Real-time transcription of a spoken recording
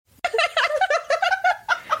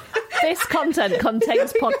This content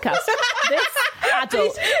contains podcast. This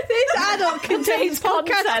adult contains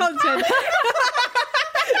podcast content.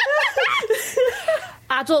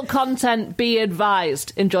 Adult content, be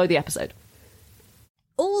advised. Enjoy the episode.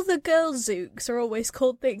 All the girl Zooks are always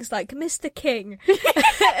called things like Mr. King.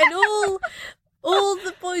 And all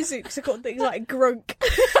the boy Zooks are called things like Grunk.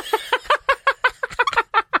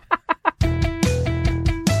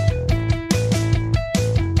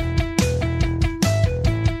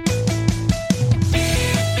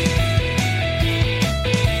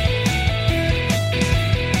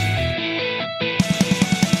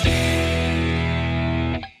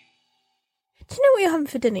 Do you know what you're having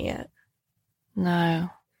for dinner yet? No.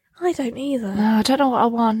 I don't either. No, I don't know what I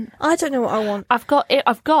want. I don't know what I want. I've got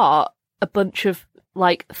a bunch of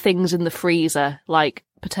like things in the freezer, like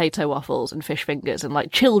potato waffles and fish fingers and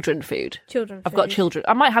like children food. I've got children.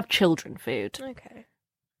 I might have children food. Okay.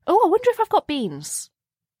 Oh, I wonder if I've got beans.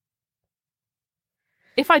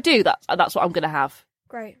 If I do, that's what I'm going to have.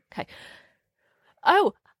 Great. Okay.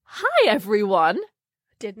 Oh, hi everyone.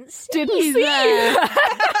 Didn't see you.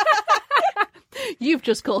 You've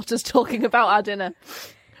just caught us talking about our dinner.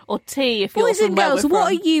 Or tea, if Boys you're and somewhere girls, we're what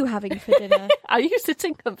from. are you having for dinner? Are you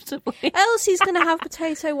sitting comfortably? Elsie's going to have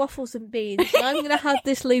potato waffles and beans, and I'm going to have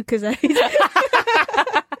this Lucozade.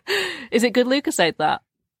 Is it good Lucozade, that?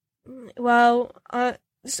 Well,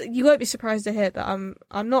 so you won't be surprised to hear that I'm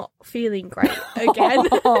not feeling great again.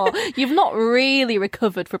 You've not really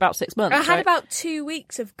recovered for about 6 months. I had about 2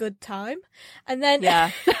 weeks of good time, and then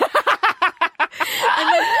yeah. and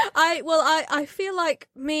then I feel like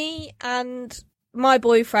me and my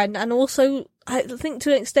boyfriend, and also I think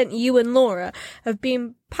to an extent you and Laura, have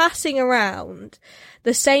been passing around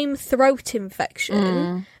the same throat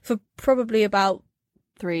infection for probably about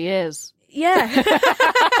 3 years. Yeah.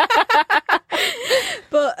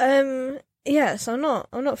 But yes, I'm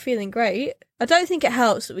not feeling great. I don't think it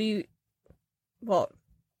helps that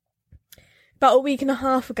about a week and a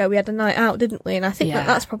half ago we had a night out, didn't we? And I think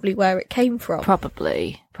that's probably where it came from.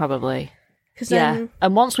 Probably. Then,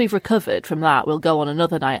 and once we've recovered from that, we'll go on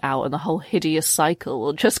another night out and the whole hideous cycle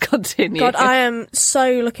will just continue. God, I am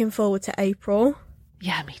so looking forward to April.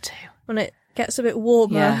 Yeah, me too. When it gets a bit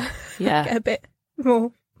warmer. Yeah. Get a bit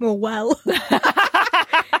more well.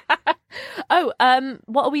 Oh,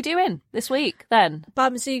 what are we doing this week then?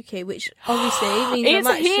 Bamzooki, which obviously means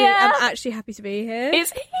I'm actually happy to be here.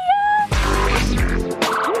 It's here!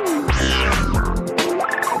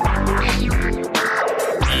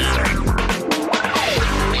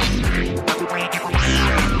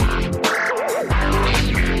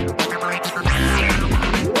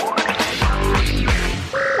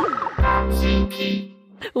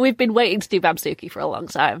 We've been waiting to do Bamzooki for a long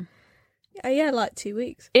time. Yeah, like 2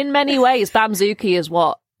 weeks. In many ways, Bamzooki is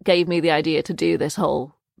what gave me the idea to do this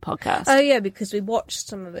whole podcast. Oh yeah, because we watched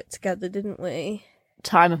some of it together, didn't we?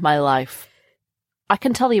 Time of my life. I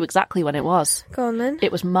can tell you exactly when it was. Go on then.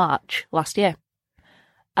 It was March last year.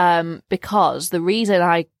 Because the reason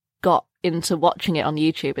I got into watching it on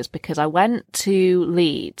YouTube is because I went to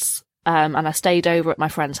Leeds and I stayed over at my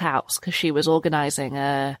friend's house because she was organising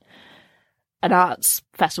an arts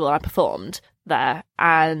festival and I performed there,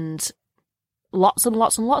 and lots and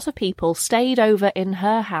lots and lots of people stayed over in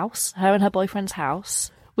her house, her and her boyfriend's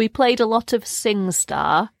house. We played a lot of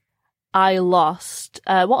SingStar. I lost,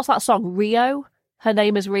 what's that song? Rio? Her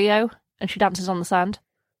name is Rio, and she dances on the sand.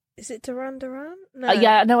 Is it Duran Duran?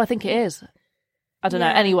 No. No, I think it is. I don't know.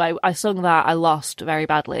 Anyway, I sung that. I lost very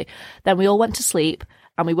badly. Then we all went to sleep,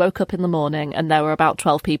 and we woke up in the morning, and there were about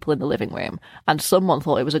 12 people in the living room, and someone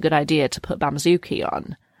thought it was a good idea to put Bamzooki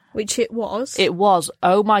on. Which it was. It was.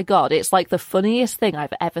 Oh my God. It's like the funniest thing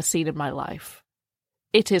I've ever seen in my life.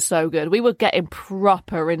 It is so good. We were getting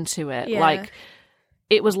proper into it. Yeah. Like,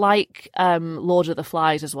 it was like Lord of the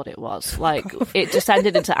Flies is what it was. Like, it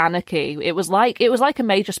descended into anarchy. It was like a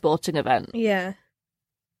major sporting event. Yeah.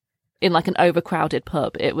 In like an overcrowded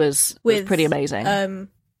pub. It was pretty amazing.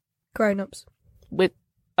 Grown-ups.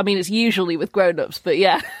 It's usually with grown-ups, but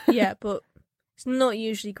yeah. Yeah, but it's not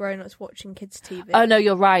usually grown-ups watching kids' TV. Oh, no,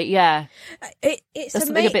 you're right, yeah. There's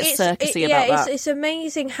something a bit circusy about that. It's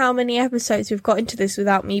amazing how many episodes we've got into this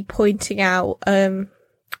without me pointing out.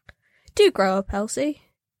 Do grow up, Elsie.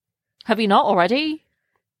 Have you not already?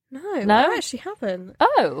 No, No? I actually haven't.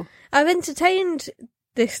 Oh. I've entertained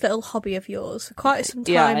this little hobby of yours for quite some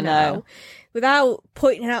time I know. now, without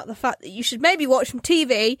pointing out the fact that you should maybe watch some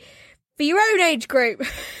TV for your own age group. Get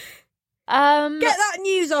that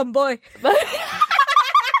news on, boy. What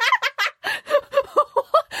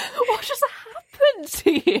just happened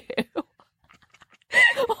to you?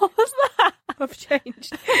 What was that? I've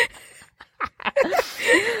changed.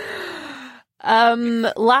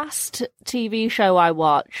 Last TV show I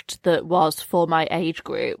watched that was for my age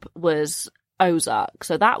group was Ozark,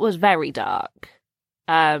 so that was very dark.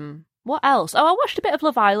 What else? Oh, I watched a bit of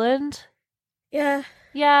Love Island. Yeah.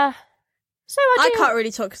 So I can't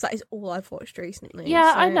really talk because that is all I've watched recently.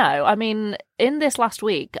 Yeah, so. I know. I mean, in this last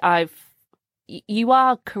week, you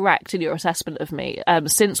are correct in your assessment of me.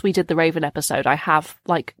 Since we did the Raven episode, I have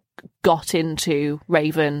got into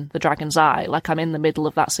Raven, the Dragon's Eye. I'm in the middle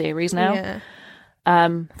of that series now.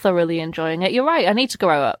 Yeah. Thoroughly enjoying it. You're right. I need to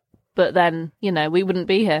grow up, but then we wouldn't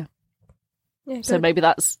be here. Yeah, so maybe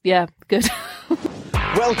that's good.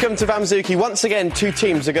 Welcome to Bamzooki. Once again, two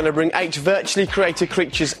teams are going to bring 8 virtually created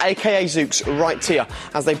creatures, aka Zooks, right to you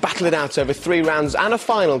as they battle it out over 3 rounds and a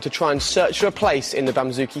final to try and search for a place in the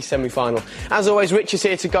Bamzooki semi-final. As always, Rich is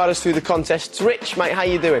here to guide us through the contests. Rich, mate, how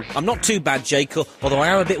you doing? I'm not too bad, Jake, although I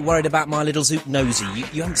am a bit worried about my little Zook Nosy.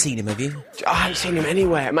 You haven't seen him, have you? I haven't seen him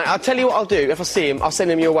anywhere. Mate, I'll tell you what I'll do. If I see him, I'll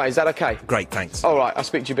send him your way. Is that okay? Great, thanks. All right, I'll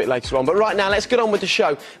speak to you a bit later on. But right now, let's get on with the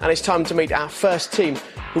show. And it's time to meet our first team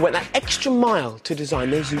who went that extra mile to design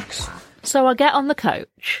their Zooks. So I get on the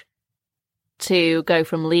coach to go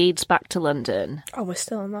from Leeds back to London. Oh, we're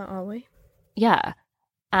still on that, are we? Yeah.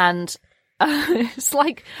 And it's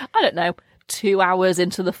I don't know, 2 hours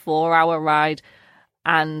into the 4-hour ride,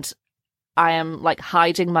 and I am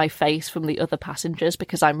hiding my face from the other passengers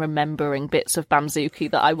because I'm remembering bits of Bamzooki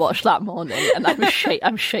that I watched that morning, and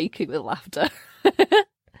I'm shaking with laughter.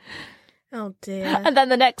 Oh dear. And then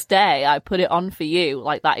the next day I put it on for you,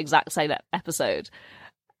 that exact same episode.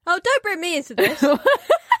 Oh, don't bring me into this.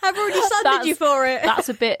 I've already sanded you for it.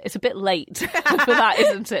 It's a bit late for that,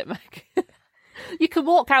 isn't it, Meg? You can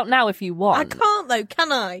walk out now if you want. I can't though,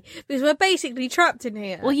 can I? Because we're basically trapped in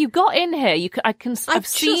here. Well, you got in here. I've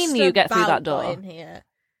seen you get through that door. Got in here.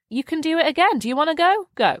 You can do it again. Do you want to go?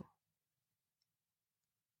 Go.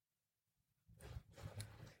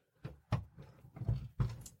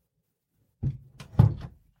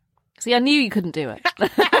 See, I knew you couldn't do it.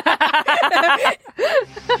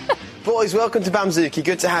 Boys, welcome to Bamzooki.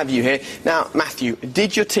 Good to have you here. Now, Matthew,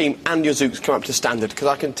 did your team and your Zooks come up to standard? Because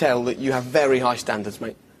I can tell that you have very high standards,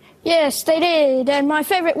 mate. Yes, they did. And my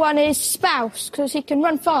favourite one is Spouse, because he can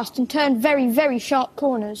run fast and turn very, very sharp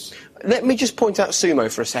corners. Let me just point out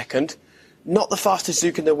Sumo for a second. Not the fastest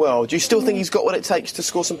Zook in the world. Do you still think he's got what it takes to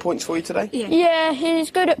score some points for you today? Yeah, he's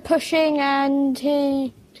good at pushing and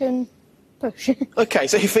he can push. OK,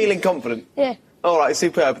 so you're feeling confident? Yeah. All right,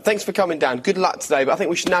 superb. Thanks for coming down. Good luck today, but I think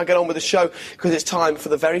we should now get on with the show because it's time for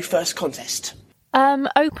the very first contest.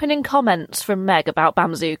 Opening comments from Meg about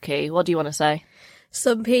Bamzooki. What do you want to say?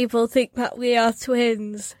 Some people think that we are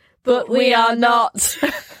twins, but we are not.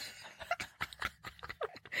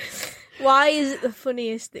 Why is it the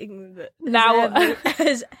funniest thing that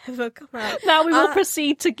has ever come out? Now we will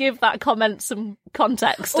proceed to give that comment some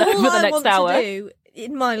context over the next hour. All I want to do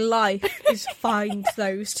in my life is find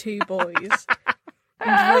those two boys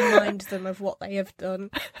and remind them of what they have done.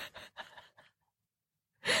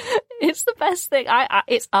 It's the best thing.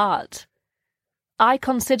 It's art. I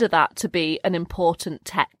consider that to be an important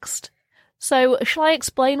text. So, shall I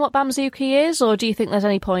explain what Bamzooki is, or do you think there's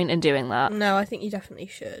any point in doing that? No, I think you definitely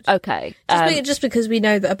should. Okay. Just because we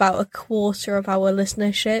know that about a quarter of our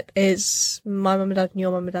listenership is my mum and dad and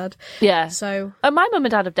your mum and dad. Yeah. So, my mum and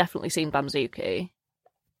dad have definitely seen Bamzooki.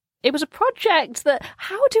 It was a project that,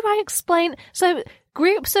 how do I explain? So,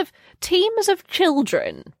 teams of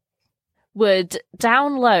children would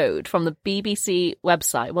download from the BBC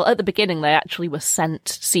website. Well, at the beginning, they actually were sent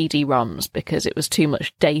CD-ROMs because it was too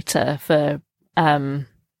much data for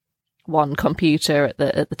one computer at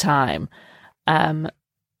the time. And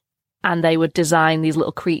they would design these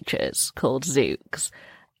little creatures called Zooks.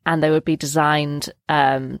 And they would be designed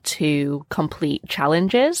to complete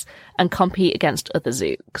challenges and compete against other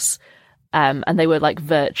Zooks. And they were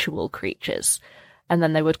virtual creatures. And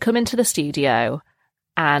then they would come into the studio,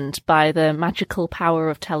 and by the magical power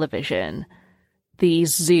of television,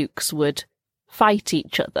 these Zooks would fight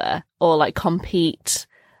each other or compete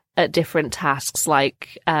at different tasks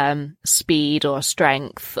like speed or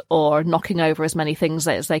strength or knocking over as many things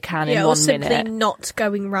as they can in 1 minute. Or simply not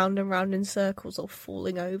going round and round in circles or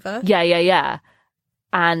falling over. Yeah.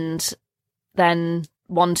 And then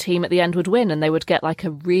one team at the end would win and they would get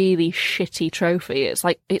a really shitty trophy.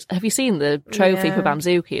 Have you seen the trophy for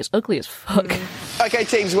Bamzooki? It's ugly as fuck. OK,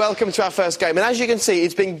 teams, welcome to our first game. And as you can see,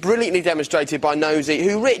 it's being brilliantly demonstrated by Nosy,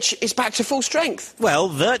 who, Rich, is back to full strength. Well,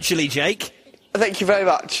 virtually, Jake. Thank you very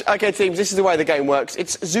much. OK, teams, this is the way the game works.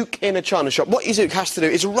 It's Zook in a china shop. What your Zook has to do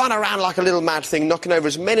is run around like a little mad thing, knocking over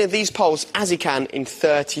as many of these poles as he can in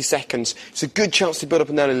 30 seconds. It's a good chance to build up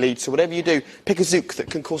an early lead, so whatever you do, pick a Zook that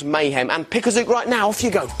can cause mayhem. And pick a Zook right now, off you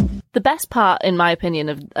go. The best part, in my opinion,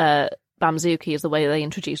 of Bamzooki is the way they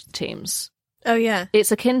introduce the teams. Oh, yeah.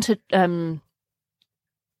 It's akin to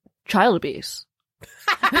child abuse.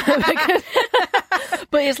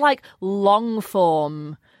 But it's like long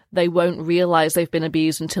form. They won't realise they've been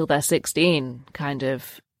abused until they're 16, kind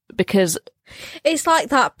of. Because it's like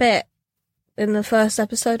that bit in the first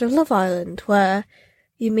episode of Love Island where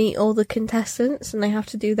you meet all the contestants and they have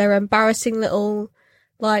to do their embarrassing little,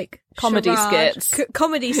 like, comedy charade, skits.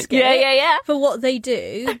 Comedy skit yeah. for what they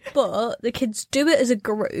do, but the kids do it as a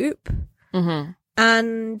group,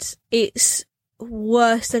 and it's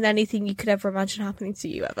worse than anything you could ever imagine happening to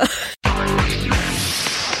you ever.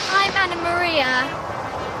 I'm Anna Maria.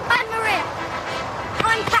 I'm Maria.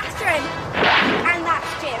 I'm Catherine. And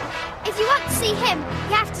that's Jim. If you want to see him,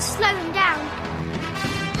 you have to slow him down.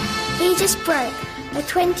 He just broke a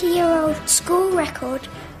 20-year-old school record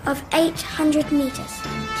of 800 metres.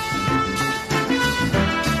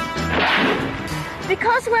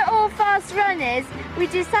 Because we're all fast runners, we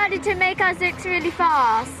decided to make our Zooks really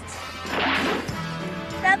fast.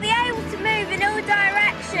 They'll be able to move in all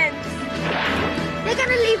directions. They're going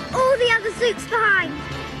to leave all the other Zooks behind.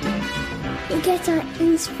 We get our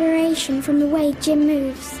inspiration from the way Jim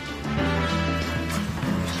moves.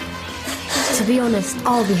 To be honest,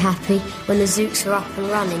 I'll be happy when the Zooks are up and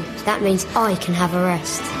running. That means I can have a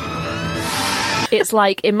rest. It's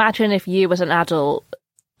like, imagine if you as an adult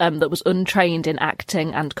that was untrained in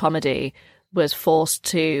acting and comedy was forced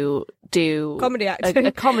to do Comedy acting.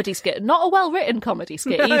 a comedy skit. Not a well-written comedy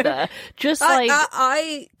skit either. Just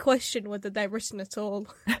I question whether they're written at all.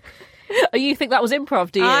 You think that was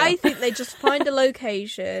improv, do you? I think they just find a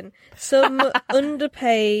location, some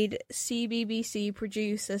underpaid CBBC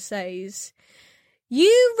producer says,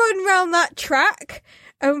 you run round that track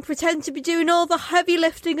and pretend to be doing all the heavy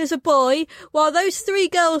lifting as a boy while those three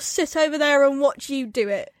girls sit over there and watch you do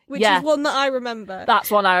it, which is one that I remember.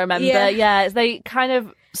 That's one I remember, yeah. They kind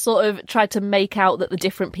of sort of tried to make out that the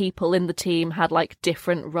different people in the team had, like,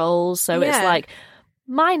 different roles. So it's like,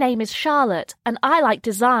 my name is Charlotte and I like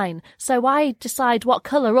design, so I decide what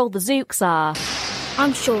colour all the Zooks are.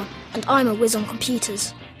 I'm Sean and I'm a whiz on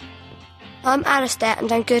computers. I'm Alistair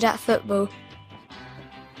and I'm good at football.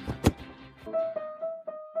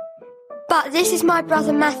 But this is my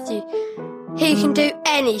brother Matthew. He can do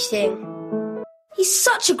anything. He's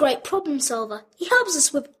such a great problem solver. He helps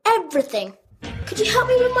us with everything. Could you help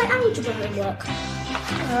me with my algebra homework?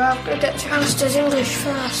 I've got to get to Alistair's English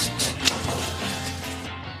first.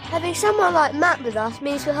 Having someone like Matt with us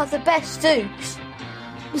means we'll have the best Zooks.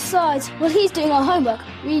 Besides, while he's doing our homework,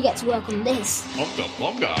 we get to work on this.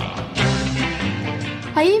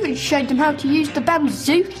 I even showed them how to use the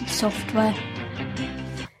Bamzooki software.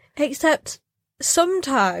 Except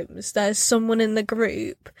sometimes there's someone in the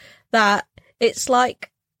group that it's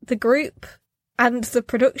like the group and the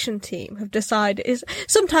production team have decided.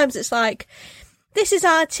 Sometimes it's like, this is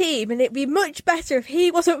our team and it'd be much better if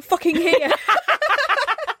he wasn't fucking here.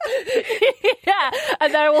 Yeah,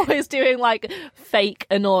 and they're always doing, like, fake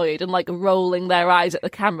annoyed and, like, rolling their eyes at the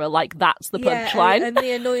camera like that's the punchline. And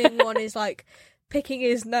the annoying one is, like, picking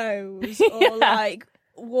his nose or, like,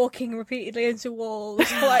 walking repeatedly into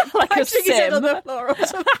walls, like punching his head on the floor or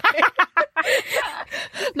something.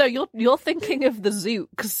 No, you're thinking of the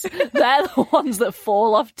Zooks. They're the ones that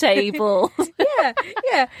fall off tables.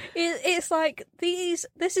 Yeah. It's like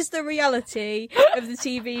this is the reality of the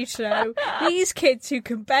TV show. These kids who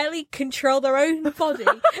can barely control their own body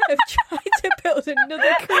have tried to build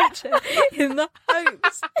another creature in the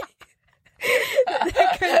hopes they're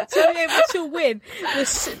going to be able to win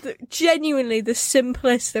genuinely the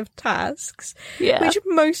simplest of tasks, which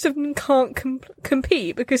most of them can't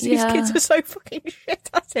compete because these kids are so fucking shit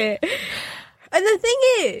at it. And the thing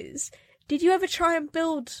is, did you ever try and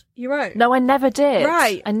build your own? No, I never did.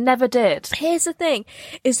 Right. I never did. Here's the thing,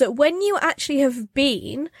 is that when you actually have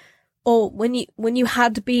been, or when you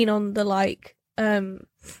had been on the, like,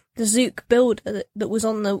 the Zook builder that was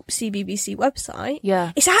on the CBBC website,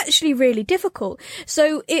 it's actually really difficult.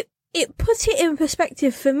 So it put it in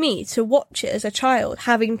perspective for me to watch it as a child,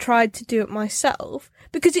 having tried to do it myself,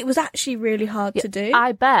 because it was actually really hard to do.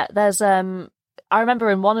 I bet there's I remember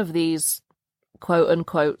in one of these quote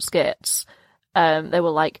unquote skits, they were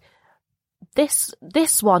like, this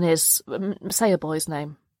one is, say a boy's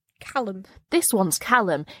name. Callum. This one's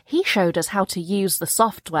Callum. He showed us how to use the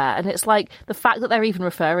software, and it's like the fact that they're even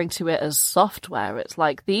referring to it as software. It's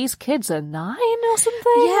like these kids are 9 or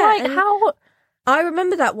something. Yeah, like how. I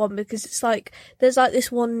remember that one because it's like there's like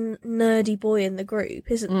this one nerdy boy in the group,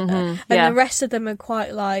 isn't there? And the rest of them are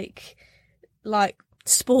quite like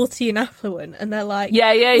sporty and affluent, and they're like,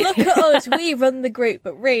 look at us, we run the group,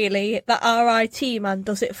 but really that our IT man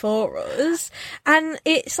does it for us. And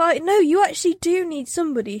it's like, no, you actually do need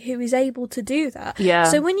somebody who is able to do that. Yeah.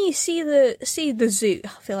 So when you see the Zook,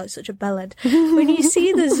 I feel like such a bellend. When you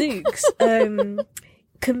see the Zooks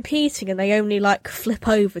competing and they only like flip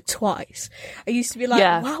over twice, I used to be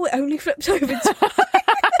like, wow, it only flipped over twice.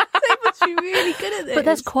 Be really good at this. But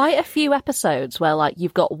there's quite a few episodes where like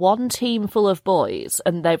you've got one team full of boys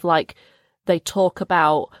and they talk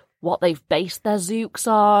about what they've based their Zooks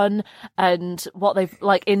on and what they've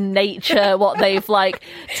like in nature, what they've like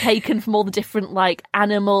taken from all the different like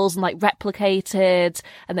animals and like replicated,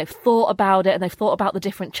 and they've thought about it and they've thought about the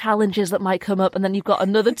different challenges that might come up. And then you've got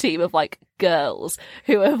another team of like girls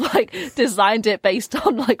who have like designed it based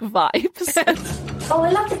on like vibes. Oh,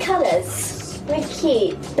 I love the colours. They're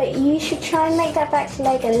cute, but you should try and make that back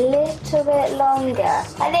leg a little bit longer.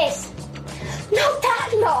 Like this. Not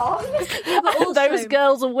that long. Yeah, but also, those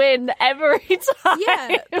girls win every time.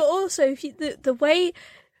 Yeah, but also if you, the way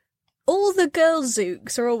all the girl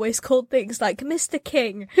Zooks are always called things like Mr.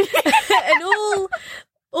 King, and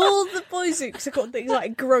all the boy Zooks are called things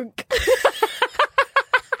like Grunk.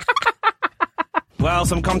 Well,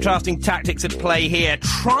 some contrasting tactics at play here.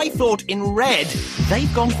 Trythought in red.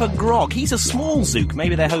 They've gone for Grog. He's a small Zook.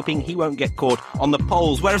 Maybe they're hoping he won't get caught on the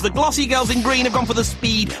poles. Whereas the glossy girls in green have gone for the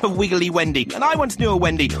speed of Wiggly Wendy. And I once knew a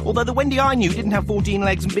Wendy, although the Wendy I knew didn't have 14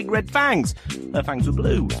 legs and big red fangs. Her fangs were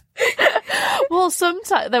blue. Well,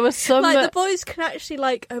 sometimes there was some... Like, the boys can actually,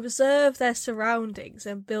 like, observe their surroundings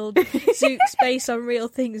and build Zooks based on real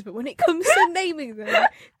things, but when it comes to naming them,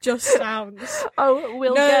 just sounds. Oh,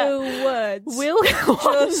 words.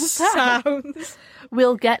 Just sounds.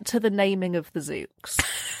 We'll get to the naming of the Zooks.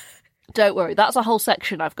 Don't worry, that's a whole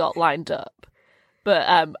section I've got lined up.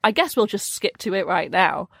 But I guess we'll just skip to it right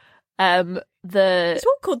now. There's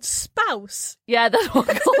one called Spouse. Yeah, there's one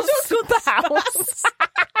called Spouse.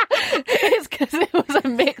 It's because it was a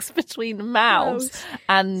mix between mouse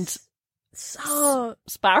and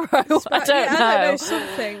sparrow. I don't know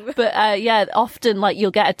something. But yeah, often like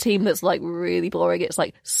you'll get a team that's like really boring. It's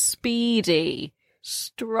like speedy,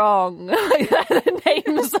 strong, like they're the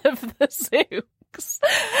names of the Zooks.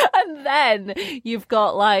 And then you've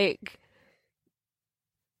got like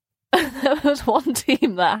there was one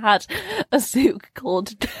team that had a Zook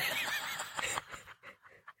called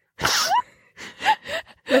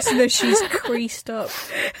Listen, she's creased up.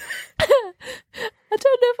 I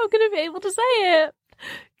don't know if I'm going to be able to say it.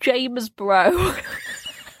 James Bro.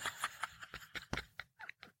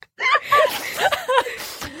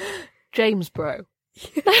 James Bro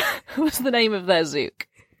was the name of their Zook.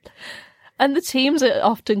 And the teams are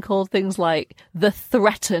often called things like the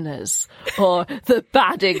Threateners or the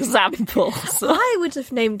Bad Examples. I would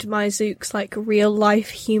have named my Zooks like real life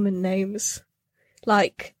human names.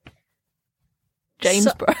 Like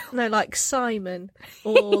James Bro. No, like Simon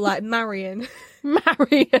or like Marion.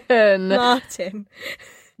 Marion. Martin.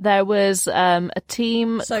 There was a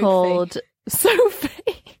team called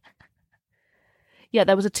Sophie. Yeah,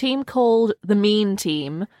 there was a team called the Mean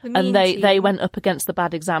Team, and they went up against the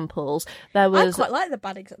Bad Examples. There was I quite like the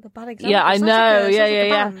Bad Examples. Yeah, I know.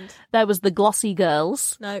 Yeah. There was the Glossy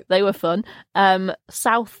Girls. No, they were fun.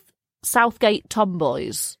 Southgate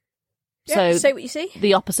Tomboys. Yeah, so say what you see.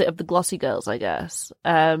 The opposite of the Glossy Girls, I guess.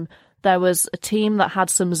 There was a team that had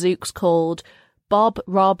some Zooks called Bob,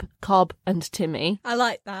 Rob, Cobb, and Timmy. I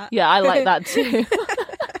like that. Yeah, I like that too.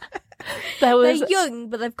 They're young,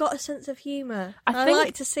 but they've got a sense of humour. I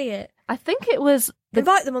like to see it. I think it was...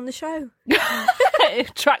 Invite them on the show.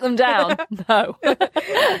 Track them down. No.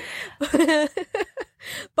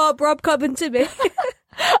 Bob, Rob, Cobb and Timmy.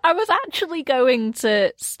 I was actually going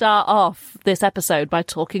to start off this episode by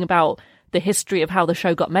talking about the history of how the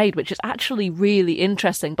show got made, which is actually really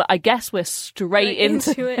interesting, but I guess we're straight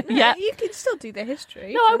into it. No, yeah, you can still do the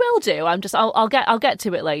history. No, I will do. I'll get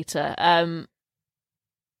to it later.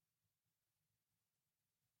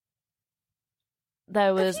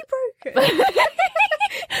 There was. Have you broken?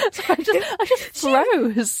 Sorry, I just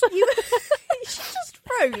froze. She just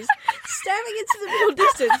froze, staring into the middle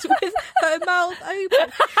distance with her mouth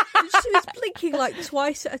open. And she was blinking like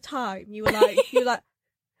twice at a time. You were like.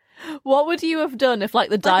 What would you have done if,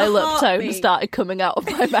 like, the dial-up tone started coming out of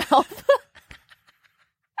my mouth?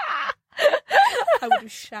 I would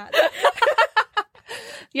have shat.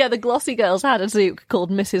 Yeah, the Glossy Girls had a Zook called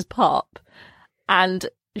Mrs. Pop, and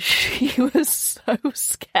she was so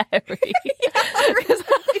scary. She's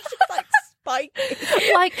like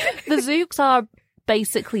spiky. Like, the Zooks are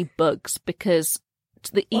basically bugs because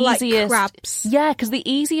the Or easiest... like crabs. Yeah, because the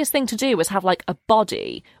easiest thing to do is have, like, a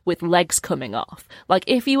body with legs coming off. Like,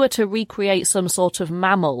 if you were to recreate some sort of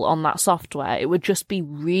mammal on that software, it would just be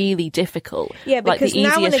really difficult. Yeah, because like, the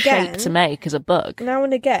now and easiest again- shape to make is a bug. Now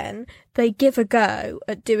and again, they give a go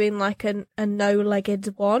at doing like a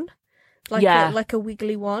no-legged one. Like Yeah. like a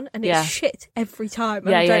wiggly one, and Yeah. it's shit every time.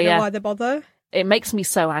 And Yeah, I don't yeah. know why they bother. It makes me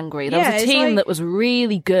so angry. There Yeah, was a it's team like- that was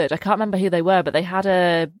really good. I can't remember who they were, but they had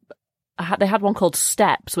they had one called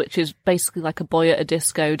Steps, which is basically like a boy at a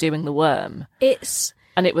disco doing the worm. It's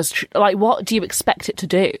And it was like, what do you expect it to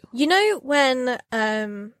do? you know when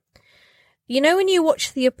you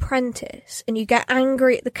watch The Apprentice and you get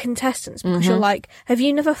angry at the contestants because you're like, have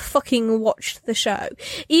you never fucking watched the show?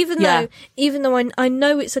 Even though I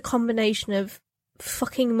know it's a combination of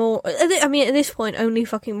fucking more. I mean, at this point, only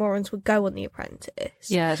fucking morons would go on The Apprentice.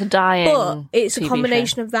 Yeah, it's a dying. But it's a TV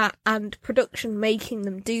combination show. of that and production making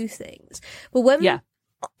them do things. But when Yeah.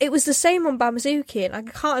 it was the same on Bamzooki, and I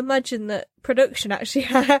can't imagine that production actually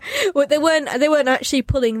well, they weren't actually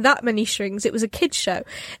pulling that many strings. It was a kids show,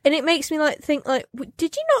 and it makes me think do you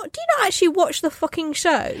not actually watch the fucking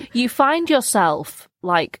show? You find yourself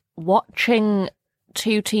like watching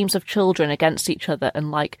two teams of children against each other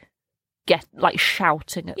and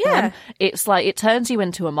shouting at them. It's like it turns you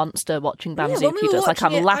into a monster watching when we Bamzooki were does. Like,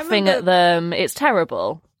 I'm watching it, I laughing at remember- them. It's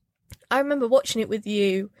terrible. I remember watching it with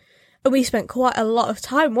you, and we spent quite a lot of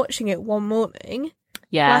time watching it one morning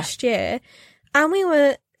Yeah. last year, and we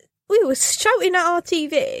were shouting at our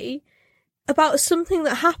TV about something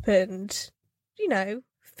that happened,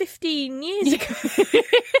 15 years ago.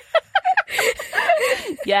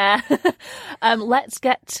 Yeah. Let's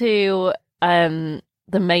get to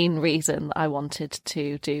the main reason that I wanted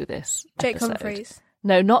to do this Jake episode. Humphries,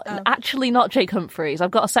 No, not Jake Humphries.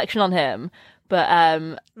 I've got a section on him, but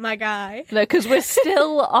my guy. no, because we're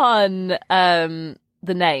still on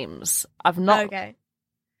the names. I've not. Okay.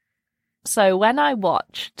 So when I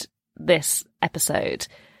watched this episode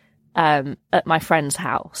at my friend's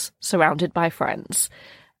house, surrounded by friends,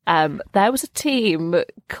 there was a team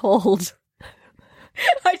called.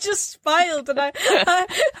 I just smiled and my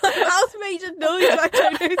mouth made a noise. I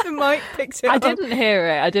don't know if the mic picked it up.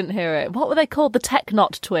 I didn't hear it. What were they called? The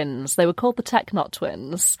Technot Twins. They were called the Technot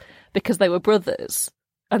Twins because they were brothers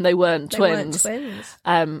and they weren't twins.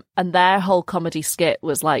 And their whole comedy skit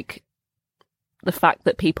was like the fact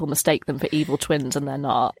that people mistake them for evil twins and they're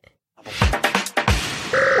not. We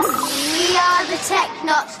are the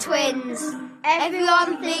Technot Twins.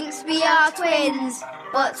 Everyone thinks we are twins,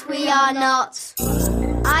 but we are not.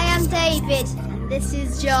 I am David, and this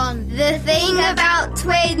is John. The thing about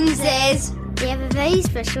twins is we have a very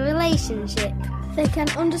special relationship. They can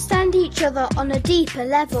understand each other on a deeper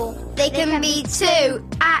level. They can be two,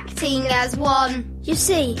 acting as one. You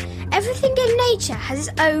see, everything in nature has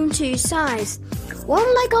its own two sides. One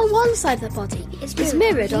leg on one side of the body is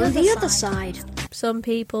mirrored on the other side. Some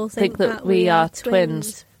people think that we are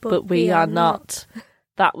twins, but we are not.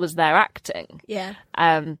 That was their acting. Yeah.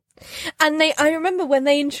 Um, And I remember when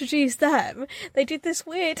they introduced them, they did this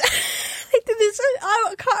weird. They did this.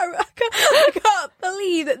 I can't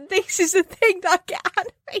believe that this is the thing that I get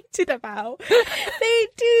animated about. They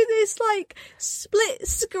do this like split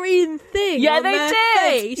screen thing. Yeah, on they their did.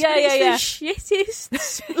 Face, Yeah, but yeah, yeah. it's the shittest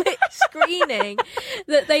split screening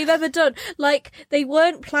that they've ever done. Like they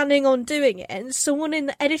weren't planning on doing it, and someone in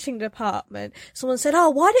the editing department, someone said, "Oh,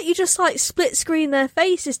 why don't you just like split screen their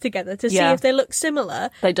faces together to see Yeah. if they look similar?"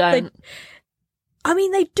 they don't. I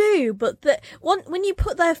mean, they do, but when you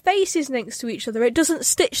put their faces next to each other, it doesn't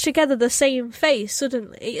stitch together the same face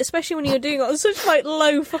suddenly, especially when you're doing it on such like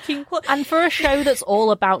low fucking quality. And for a show that's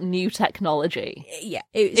all about new technology, Yeah,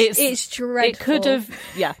 it's dreadful. it could have,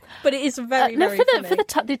 yeah. but it is very, No, very for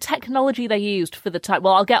funny. the technology they used for the time.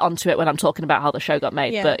 Well, I'll get onto it when I'm talking about how the show got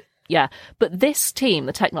made. Yeah. But yeah, but this team,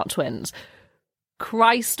 the Technot Twins,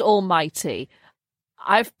 Christ Almighty,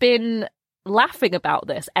 I've been laughing about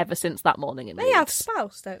this ever since that morning in They Leeds. have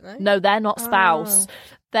spouse, don't they? No, they're not spouse.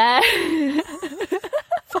 They're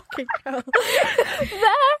Fucking hell.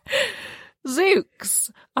 their Zooks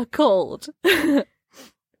are called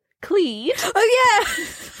Cleed. Oh yeah.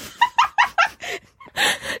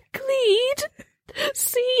 Cleed.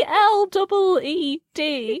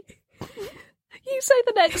 CLEED. You say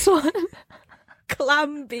the next one.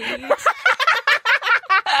 Clambees.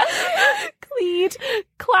 Cleed.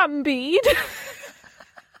 Clambeed.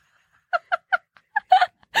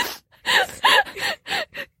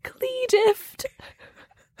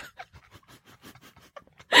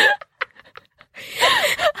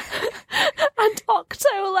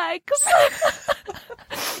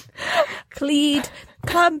 legs. Cleed,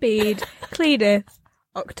 Clambeed, Cleedith,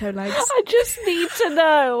 Octolegs. I just need to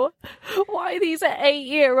know why these are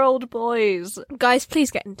 8-year-old boys. Guys,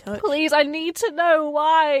 please get in touch. Please, I need to know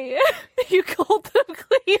why you called them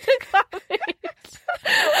Clean and Clambeed.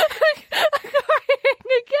 I'm crying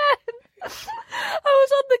again. I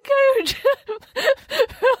was on the coach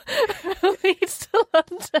from Leeds to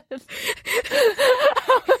London. I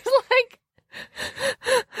was like,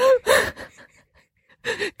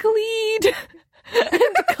 Cleed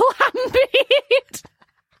and Clambeed.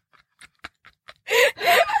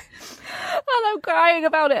 And I'm crying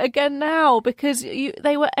about it again now because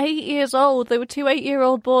they were 8 years old. They were 2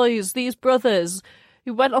 8-year-old boys, these brothers,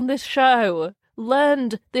 who went on this show,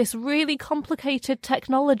 learned this really complicated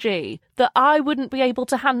technology that I wouldn't be able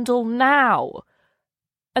to handle now.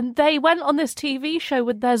 And they went on this TV show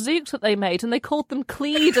with their zooks that they made, and they called them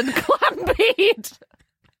Cleed and Clambeed.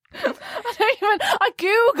 I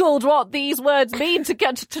googled what these words mean to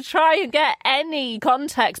try and get any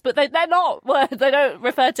context, but they're not words. They don't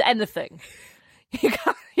refer to anything. You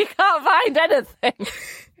can't find anything.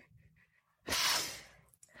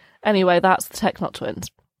 Anyway, that's the Technot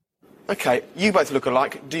twins. Okay, you both look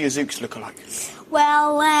alike. Do your zooks look alike?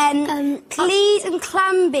 Well, Cleed and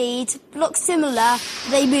Clambeed look similar.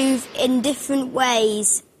 They move in different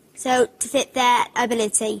ways, so to fit their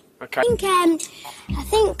ability. Okay. I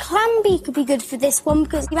think Clamby could be good for this one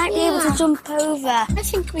because he might be able to jump over. I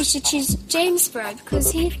think we should choose James Brad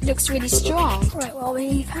because he looks really strong. Right, well,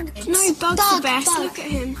 we found it. No, Bug's the best. Look at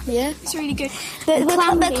him. Yeah. He's really good. But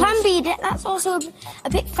Clamby, that's also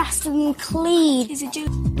a bit faster than Cleed. He's a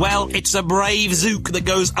Well, it's a brave Zook that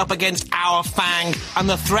goes up against our Fang, and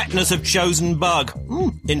the threateners have chosen Bug.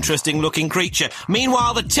 Interesting looking creature.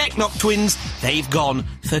 Meanwhile, the Technop twins, they've gone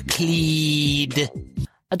for Cleed.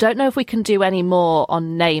 I don't know if we can do any more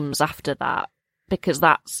on names after that, because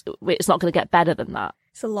it's not going to get better than that.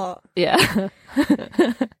 It's a lot. Yeah.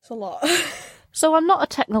 It's a lot. So I'm not a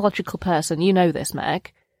technological person. You know this,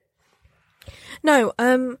 Meg. No,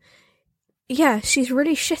 yeah, she's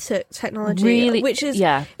really shit at technology. Really? Which is,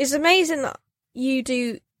 yeah. It's amazing that you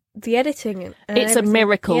do the editing. And it's everything. a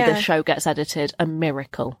miracle Yeah. this show gets edited. A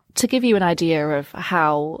miracle. To give you an idea of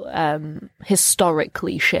how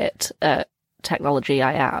historically shit technology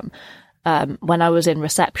I am, when I was in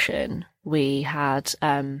reception, we had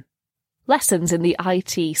lessons in the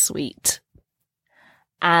IT suite,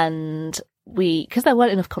 and because there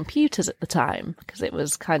weren't enough computers at the time, because it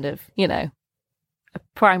was kind of, a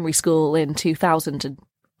primary school in 2000 and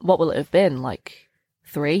what will it have been, like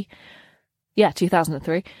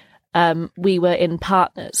 2003. We were in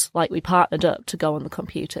partners, like we partnered up to go on the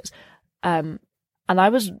computers. And I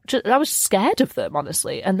was scared of them,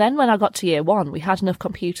 honestly. And then when I got to year 1, we had enough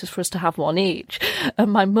computers for us to have one each.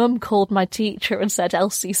 And my mum called my teacher and said,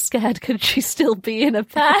 "Elsie's scared. Could she still be in a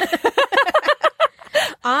pair?"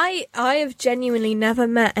 I have genuinely never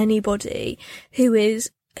met anybody who is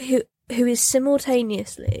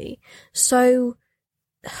simultaneously so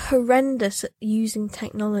horrendous at using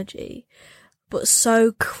technology, but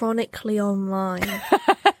so chronically online.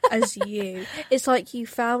 As you. It's like you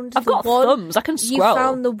found I've got thumbs, I can scroll. You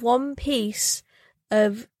found the one piece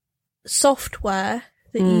of software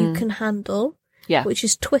that you can handle, which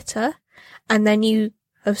is Twitter, and then you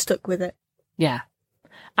have stuck with it. Yeah.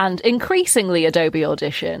 And increasingly Adobe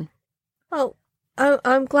Audition. Well,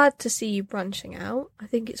 I'm glad to see you branching out. I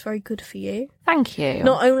think it's very good for you. Thank you.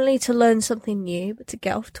 Not only to learn something new, but to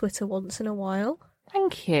get off Twitter once in a while.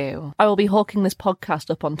 Thank you. I will be hawking this podcast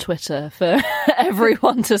up on Twitter for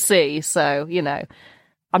everyone to see, so,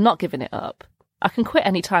 I'm not giving it up. I can quit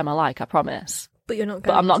any time I like, I promise. But you're not going to.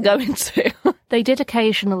 But I'm not going to. They did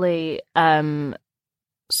occasionally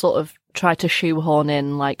sort of try to shoehorn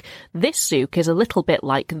in, like, this Zook is a little bit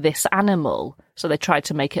like this animal. So they tried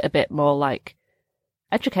to make it a bit more, like,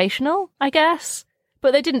 educational, I guess.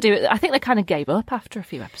 But they didn't do it. I think they kind of gave up after a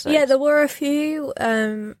few episodes. Yeah, there were a few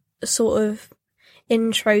sort of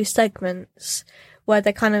intro segments where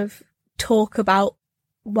they kind of talk about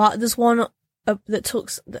what there's one that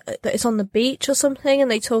talks that it's on the beach or something, and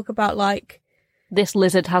they talk about like this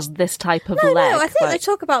lizard has this type of leg. No, I think they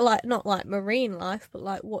talk about like not like marine life, but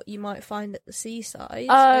like what you might find at the seaside.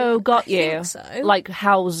 Oh, got you. Think so. Like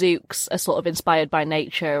how Zooks are sort of inspired by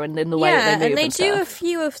nature and in the way that they move. And they do a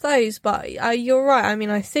few of those, but you're right. I mean,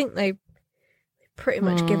 I think they pretty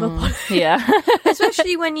much give up on it. Yeah.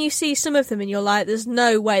 Especially when you see some of them and you're like, there's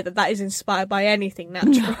no way that is inspired by anything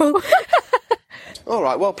natural. All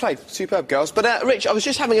right, well played. Superb, girls. But, Rich, I was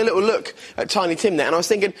just having a little look at Tiny Tim there, and I was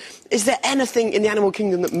thinking, is there anything in the animal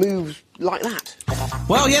kingdom that moves like that?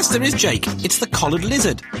 Well, yes, there is, Jake. It's the collared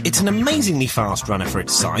lizard. It's an amazingly fast runner for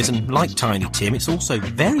its size, and like Tiny Tim, it's also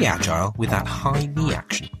very agile with that high knee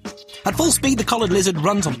action. At full speed, the collared lizard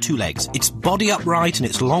runs on 2 legs, its body upright and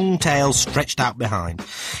its long tail stretched out behind,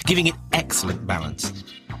 giving it excellent balance.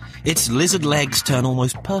 Its lizard legs turn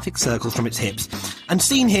almost perfect circles from its hips, and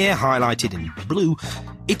seen here, highlighted in blue,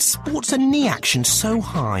 it sports a knee action so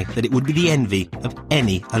high that it would be the envy of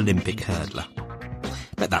any Olympic hurdler.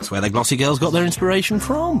 But that's where the glossy girls got their inspiration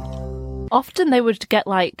from. Often they would get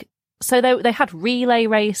so they had relay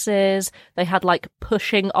races, they had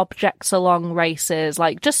pushing objects along races,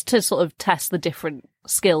 just to sort of test the different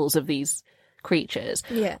skills of these creatures.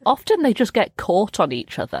 Yeah. Often they just get caught on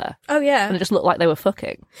each other. Oh, yeah. And it just looked like they were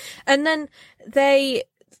fucking. And then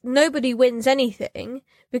nobody wins anything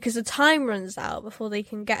because the time runs out before they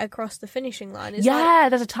can get across the finishing line.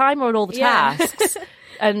 There's a timer on all the tasks.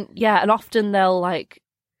 and often they'll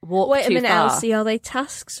walk Wait a too minute, far. Elsie, are they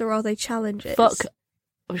tasks or are they challenges? Fuck.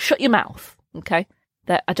 Shut your mouth, okay?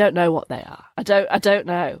 I don't know what they are. I don't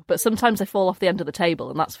know. But sometimes they fall off the end of the table,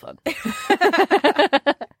 and that's fun.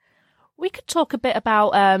 We could talk a bit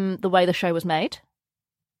about the way the show was made.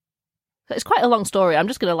 It's quite a long story. I'm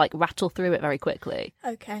just going to rattle through it very quickly.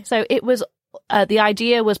 Okay. So it was the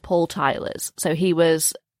idea was Paul Tyler's. So he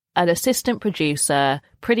was an assistant producer,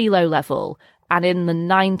 pretty low level. And in the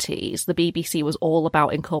 90s, the BBC was all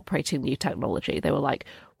about incorporating new technology. They were like,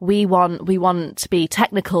 we want to be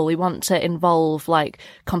technical. We want to involve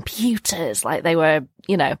computers. They were,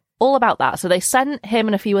 all about that. So they sent him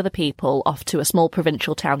and a few other people off to a small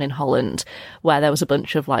provincial town in Holland where there was a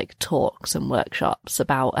bunch of talks and workshops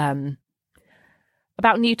about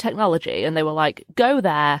new technology. And they were like, go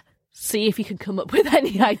there, see if you can come up with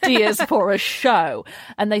any ideas for a show.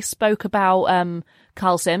 And they spoke about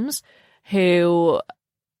Carl Sims, who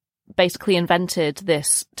basically invented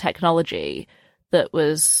this technology that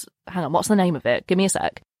was, hang on, what's the name of it? Give me a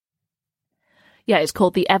sec. Yeah, it's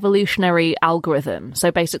called the evolutionary algorithm.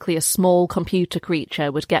 So basically a small computer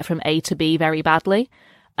creature would get from A to B very badly,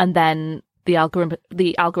 and then the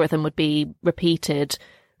algorithm would be repeated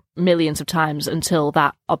millions of times until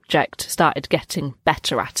that object started getting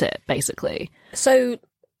better at it, basically. So,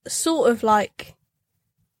 sort of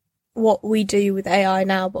what we do with AI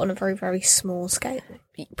now, but on a very, very small scale.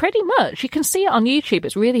 Pretty much. You can see it on YouTube.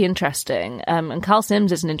 It's really interesting. And Carl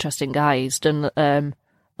Sims is an interesting guy. He's done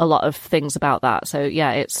a lot of things about that. So,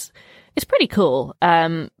 yeah, it's pretty cool.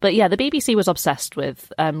 But, yeah, the BBC was obsessed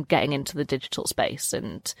with getting into the digital space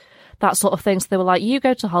and that sort of thing. So they were like, you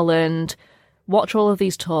go to Holland, watch all of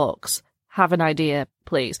these talks, have an idea,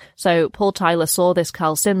 please. So Paul Tyler saw this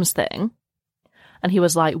Carl Sims thing and he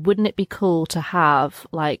was like, wouldn't it be cool to have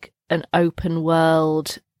an open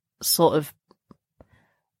world sort of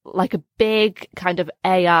a big kind of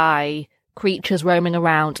AI creatures roaming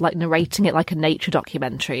around, narrating it like a nature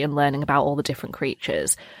documentary and learning about all the different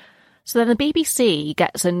creatures. So then the BBC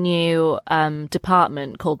gets a new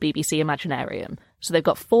department called BBC Imaginarium. So they've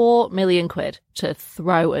got £4 million to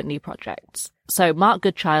throw at new projects. So Mark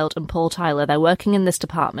Goodchild and Paul Tyler, they're working in this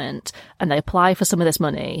department and they apply for some of this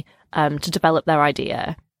money to develop their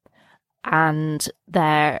idea. And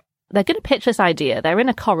they're going to pitch this idea. They're in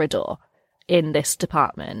a corridor in this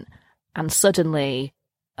department, and suddenly,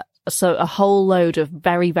 a whole load of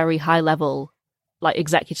very, very high level,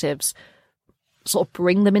 executives sort of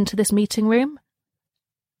bring them into this meeting room.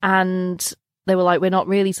 And they were like, we're not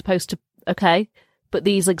really supposed to, okay. But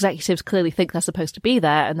these executives clearly think they're supposed to be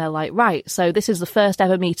there. And they're like, right, so this is the first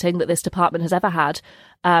ever meeting that this department has ever had.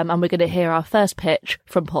 And we're going to hear our first pitch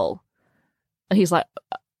from Paul. And he's like,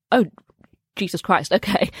 oh, Jesus Christ,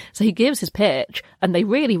 okay. So he gives his pitch and they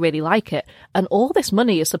really, really like it. And all this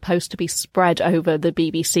money is supposed to be spread over the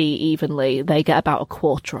BBC evenly. They get about a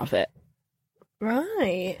quarter of it.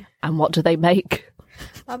 Right. And what do they make?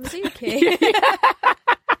 Bamzooki.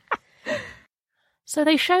 So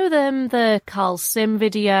they show them the Carl Sim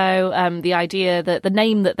video, the idea that the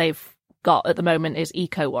name that they've got at the moment is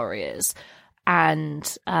Eco Warriors. And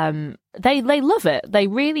they love it. They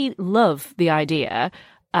really love the idea.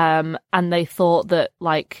 And they thought that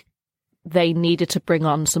they needed to bring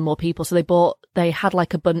on some more people. So they had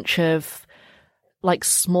a bunch of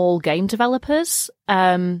small game developers,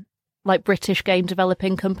 British game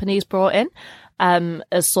developing companies brought in,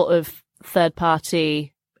 as sort of third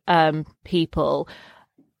party, people.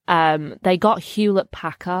 They got Hewlett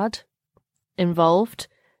Packard involved.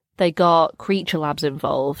 They got Creature Labs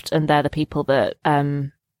involved, and they're the people that,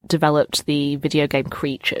 developed the video game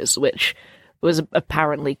Creatures, which was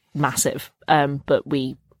apparently massive, but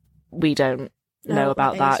we don't know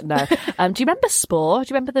about that. No. Do you remember Spore? Do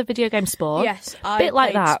you remember the video game Spore? Yes, a bit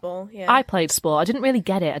like that. Spore, yeah. I played Spore. I didn't really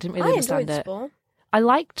get it. I didn't really understand it. Spore. I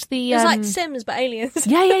liked the... It was like Sims, but aliens.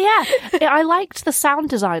 Yeah. I liked the sound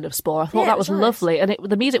design of Spore. I thought that was nice. Lovely. And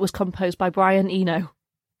the music was composed by Brian Eno.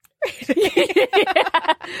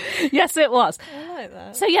 Yeah. Yes, it was. I like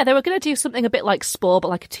that. So yeah, they were going to do something a bit like Spore, but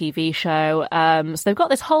like a TV show. So they've got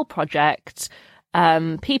this whole project.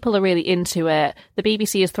 People are really into it. The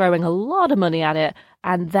BBC is throwing a lot of money at it.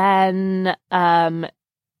 And then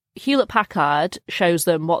Hewlett-Packard shows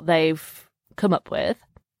them what they've come up with.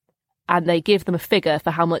 And they give them a figure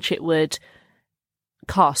for how much it would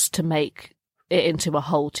cost to make it into a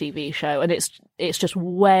whole TV show. And it's just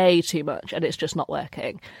way too much, and it's just not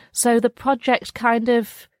working. So the project kind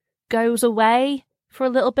of goes away for a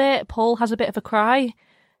little bit. Paul has a bit of a cry,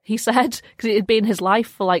 he said, because it had been his life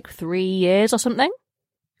for like 3 years or something.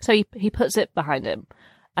 So he puts it behind him.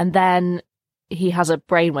 And then he has a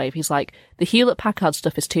brainwave. He's like, the Hewlett-Packard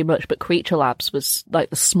stuff is too much, but Creature Labs was like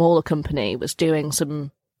the smaller company, was doing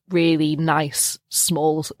some really nice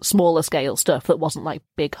smaller scale stuff that wasn't like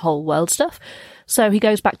big whole world stuff. So he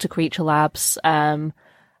goes back to Creature Labs, and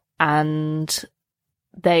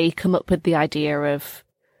they come up with the idea of,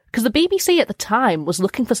 because the BBC at the time was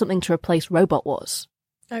looking for something to replace Robot Wars.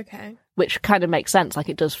 Okay. Which kind of makes sense, like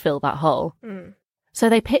it does fill that hole. So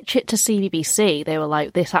they pitch it to CBBC. They were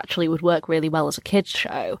like, this actually would work really well as a kids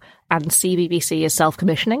show, and CBBC is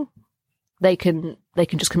self-commissioning. They can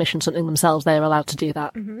just commission something themselves. They're allowed to do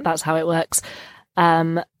that. Mm-hmm. That's how it works.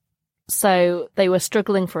 So they were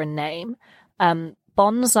struggling for a name.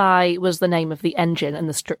 Bonsai was the name of the engine, and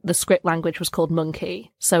the script language was called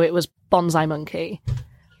Monkey. So it was Bonsai Monkey.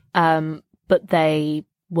 But they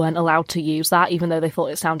weren't allowed to use that, even though they thought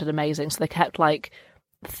it sounded amazing. So they kept like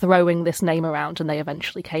throwing this name around, and they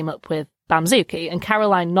eventually came up with Bamzooki. And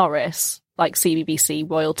Caroline Norris, like CBBC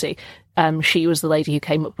royalty, she was the lady who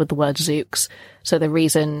came up with the word Zooks. So the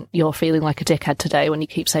reason you're feeling like a dickhead today when you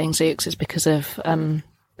keep saying Zooks is because of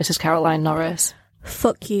Mrs. Caroline Norris.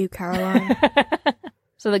 Fuck you, Caroline.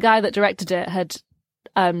 So the guy that directed it had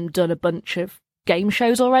done a bunch of game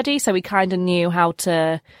shows already, so he kind of knew how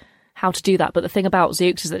to do that. But the thing about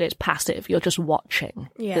Zooks is that it's passive. You're just watching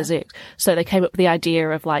the Zooks. So they came up with the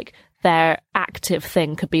idea of like their active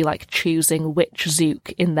thing could be like choosing which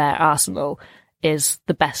Zook in their arsenal is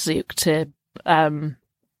the best Zook to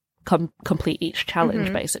complete each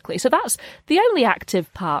challenge, basically. So that's the only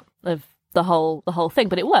active part of the whole thing,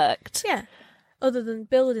 but it worked. Yeah. Other than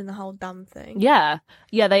building the whole damn thing. Yeah.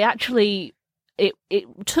 Yeah, they actually... It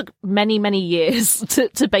took many, many years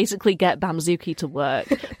to basically get Bamzooki to work.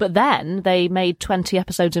 But then they made 20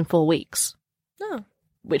 episodes in 4 weeks. Oh.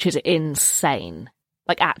 Which is insane.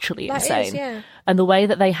 Like, actually insane. Is, yeah. And the way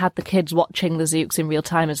that they had the kids watching the Zooks in real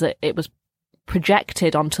time is that it was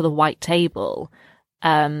projected onto the white table,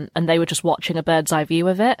 and they were just watching a bird's eye view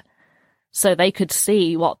of it. So they could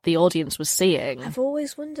see what the audience was seeing. I've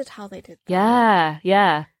always wondered how they did that.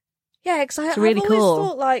 Yeah. Yeah, because I've really always cool.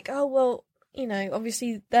 thought like, oh, well, you know,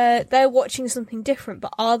 obviously they're watching something different,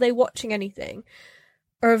 but are they watching anything?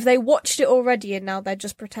 Or have they watched it already and now they're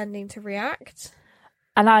just pretending to react?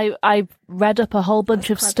 And I read up a whole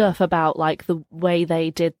bunch of stuff about like the way they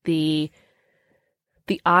did the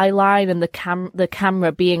eye line and the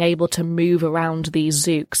camera being able to move around these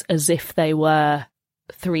Zooks as if they were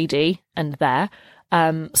 3D and there.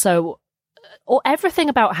 So everything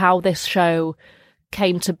about how this show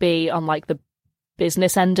came to be on like the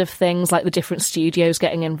business end of things, like the different studios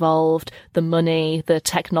getting involved, the money, the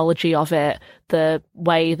technology of it, the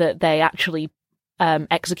way that they actually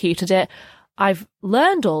executed it. I've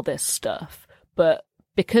learned all this stuff, but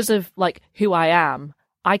because of like who I am,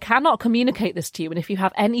 I cannot communicate this to you. And if you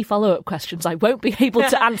have any follow-up questions, I won't be able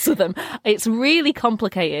to answer them. It's really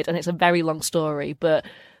complicated and it's a very long story, but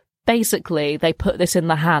basically they put this in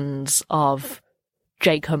the hands of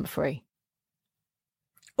Jake Humphrey.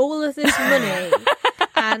 All of this money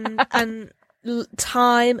and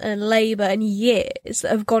time and labour and years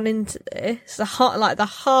that have gone into this, the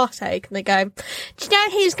heartache, and they go, do you know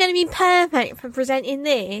who's going to be perfect for presenting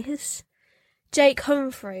this? Jake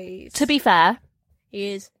Humphries. To be fair, he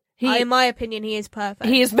is. In my opinion, he is perfect.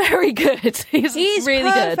 He is very good. He is really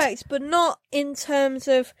perfect, good. But not in terms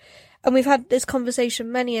of, and we've had this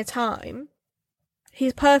conversation many a time,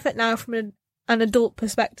 he's perfect now from an adult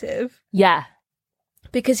perspective. Yeah.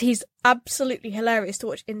 Because he's absolutely hilarious to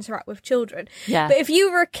watch interact with children. Yeah. But if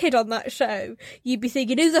you were a kid on that show, you'd be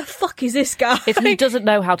thinking, who the fuck is this guy? If he doesn't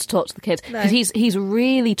know how to talk to the kids. Because he's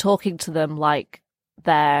really talking to them like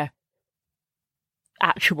they're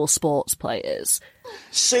actual sports players.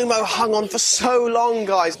 Sumo hung on for so long,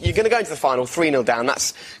 guys. You're going to go into the final 3-0 down.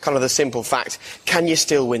 That's kind of the simple fact. Can you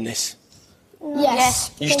still win this?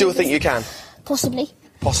 Yes. You still think you can? Possibly.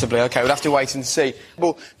 Possibly, OK. We'll have to wait and see.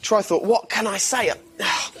 Well, Trythought, what can I say?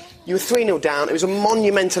 You were 3-0 down. It was a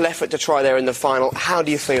monumental effort to try there in the final. How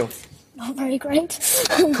do you feel? Not very great.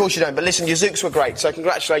 Of course you don't, but listen, your Zooks were great, so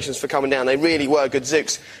congratulations for coming down. They really were good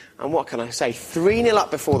Zooks. And what can I say? 3-0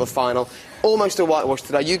 up before the final. Almost a whitewash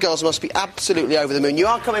today. You girls must be absolutely over the moon. You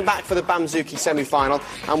are coming back for the Bamzooki semi-final,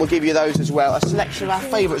 and we'll give you those as well. A selection of our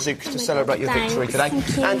favourite Zooks to celebrate your victory today.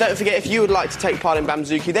 And don't forget, if you would like to take part in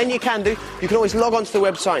Bamzooki, then you can do. You can always log onto the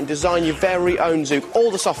website and design your very own Zook.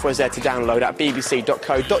 All the software's there to download at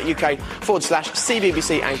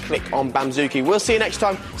bbc.co.uk/CBBC and click on Bamzooki. We'll see you next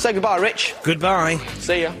time. Say goodbye, Rich. Goodbye.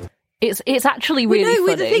 See ya. It's actually really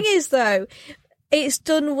funny. The thing is, though, it's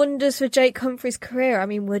done wonders for Jake Humphrey's career. I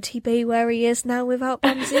mean, would he be where he is now without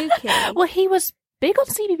Bamzooki? Well, he was big on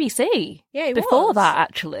CBBC. Yeah, he before was. that,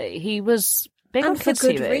 actually. He was big on and for Kids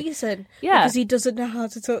good TV. reason. Yeah. Because he doesn't know how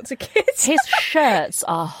to talk to kids. His shirts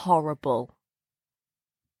are horrible.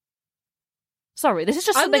 Sorry, this is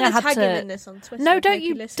just something I had tag to... him in this on Twitter. No, don't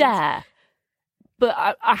you dare. But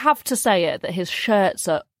I have to say it, that his shirts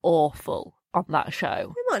are awful on that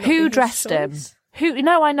show. It might not be Who his dressed him? choice.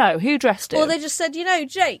 No, I know. Who dressed him? Or they just said,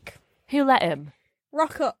 Jake, Who let him?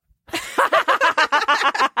 rock up.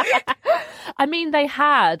 I mean, they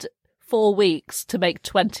had 4 weeks to make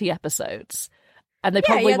 20 episodes. And they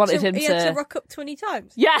probably wanted him to... He had to rock up 20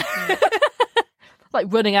 times. Yeah. Like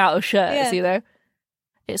running out of shirts, you know?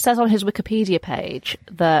 It says on his Wikipedia page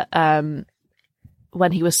that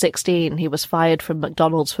when he was 16, he was fired from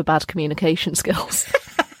McDonald's for bad communication skills.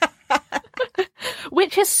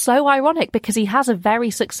 Which is so ironic because he has a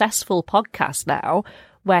very successful podcast now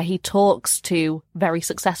where he talks to very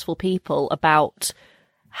successful people about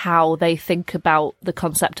how they think about the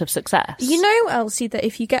concept of success. You know, Elsie, that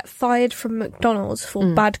if you get fired from McDonald's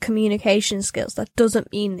for bad communication skills, that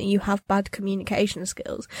doesn't mean that you have bad communication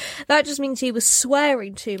skills. That just means he was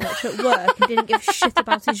swearing too much at work and didn't give a shit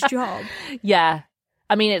about his job. Yeah.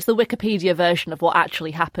 I mean, it's the Wikipedia version of what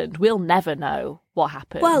actually happened. We'll never know what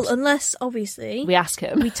happened. Well, unless, obviously, we ask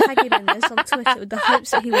him. We tag him in this on Twitter with the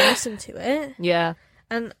hopes that he will listen to it. Yeah.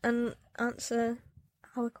 And answer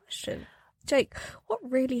our question. Jake, what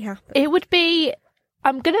really happened? It would be...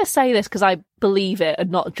 I'm going to say this because I believe it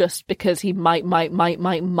and not just because he might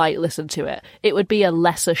listen to it. It would be a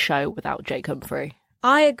lesser show without Jake Humphrey.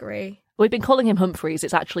 I agree. We've been calling him Humphreys.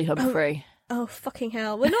 It's actually Humphrey. Oh fucking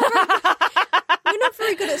hell. We're not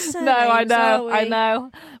very good at surnames, No, I know, are we? I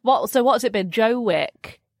know. What's it been? Joe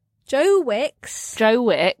Wick. Joe Wicks. Joe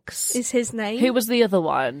Wicks. Is his name. Who was the other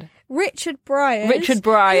one? Richard Bryars. Richard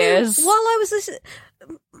Bryars. While I was listening...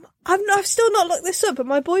 I've still not looked this up, but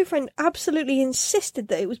my boyfriend absolutely insisted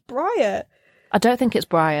that it was Breyer. I don't think it's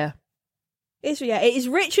Breyer. It is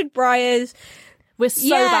Richard Bryars. We're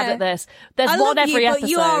so bad at this. There's one every episode. But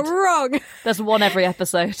you are wrong. There's one every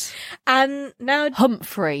episode. And now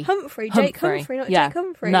Humphrey. Jake Humphrey, not Jake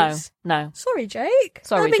Humphreys. No. Sorry, Jake.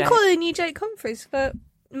 Sorry, I've been Jake. calling you Jake Humphreys for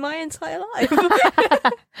my entire life.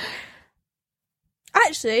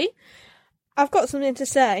 Actually, I've got something to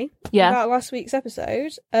say about last week's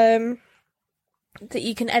episode that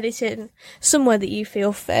you can edit in somewhere that you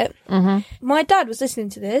feel fit. Mm-hmm. My dad was listening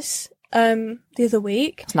to this the other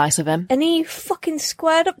week. It's nice of him. And he fucking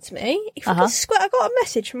squared up to me. I got a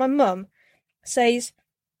message from my mum. Says,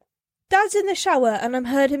 Dad's in the shower and I've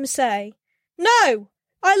heard him say, "No,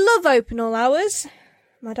 I love open all hours."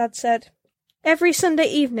 My dad said, "Every Sunday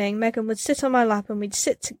evening, Megan would sit on my lap and we'd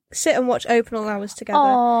sit and watch Open All Hours together.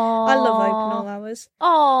 Aww. I love Open All Hours."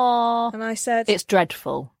 Aww. And I said... It's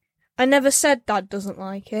dreadful. I never said Dad doesn't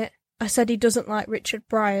like it. I said he doesn't like Richard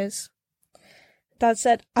Bryars. Dad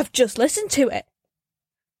said, "I've just listened to it.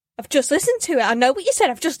 I know what you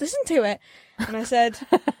said, I've just listened to it." And I said,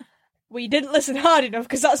 "Well, you didn't listen hard enough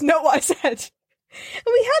because that's not what I said." And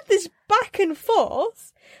we had this back and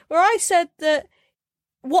forth where I said that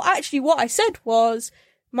what I said was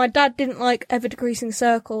my dad didn't like Ever Decreasing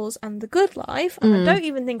Circles and The Good Life, and I don't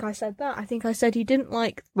even think I said that. I think I said he didn't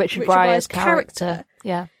like Richard Bryars' character.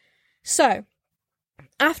 Yeah. So,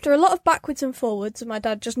 after a lot of backwards and forwards, and my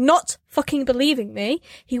dad just not fucking believing me,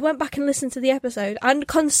 he went back and listened to the episode and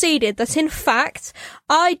conceded that, in fact,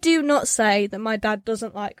 I do not say that my dad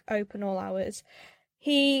doesn't like Open All Hours.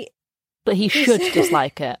 But he should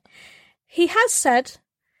dislike it. He has said,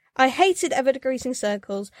 "I hated Ever Decreasing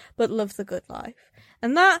Circles, but love The Good Life."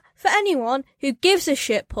 And that, for anyone who gives a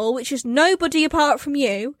shit, Paul, which is nobody apart from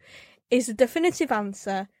you, is a definitive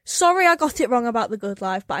answer. Sorry I got it wrong about The Good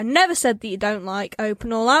Life, but I never said that you don't like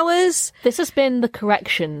Open All Hours. This has been the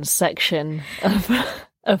corrections section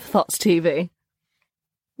of Thoughts TV.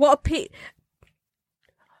 What a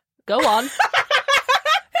Go on.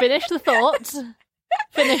 Finish the thought.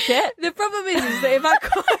 Finish it. The problem is that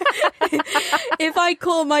if I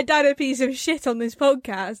call my dad a piece of shit on this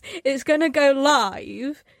podcast, it's going to go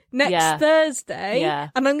live next Thursday,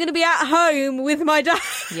 and I'm going to be at home with my dad.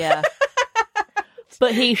 Yeah.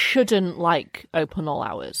 But he shouldn't like Open All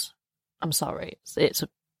Hours. I'm sorry. It's a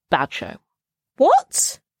bad show.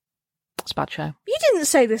 What? It's a bad show. You didn't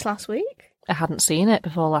say this last week. I hadn't seen it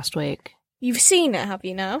before last week. You've seen it, have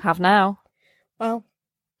you now? Have now. Well,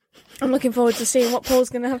 I'm looking forward to seeing what Paul's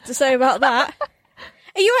going to have to say about that.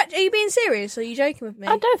 Are you being serious, or are you joking with me?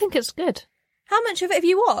 I don't think it's good. How much of it have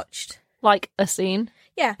you watched? Like a scene.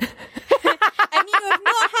 Yeah. And you have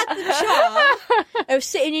not had the charm of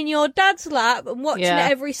sitting in your dad's lap and watching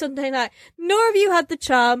it every Sunday night. Nor have you had the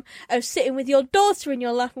charm of sitting with your daughter in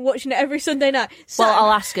your lap and watching it every Sunday night. So, well,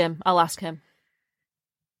 I'll ask him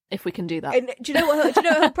if we can do that. And do you know what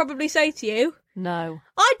he'll probably say to you? No.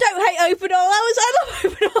 I don't hate Open All Hours. I love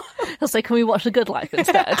Open All Hours. He'll say, can we watch The Good Life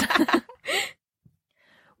instead?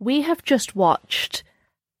 We have just watched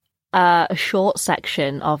a short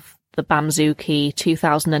section of the Bamzooki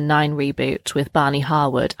 2009 reboot with Barney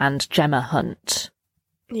Harwood and Gemma Hunt.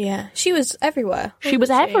 Yeah, she was everywhere. She was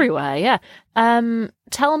everywhere, yeah.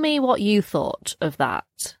 Tell me what you thought of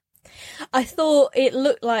that. I thought it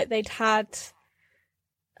looked like they'd had...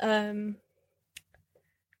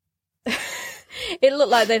 it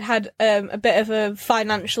looked like they'd had a bit of a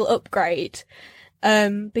financial upgrade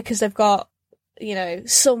because they've got,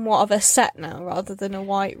 somewhat of a set now rather than a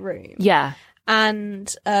white room. Yeah. And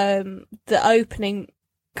the opening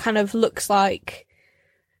kind of looks like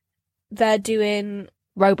they're doing...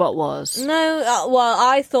 Robot Wars. No, well,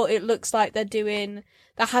 I thought it looks like they're doing...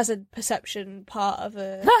 That has a perception part of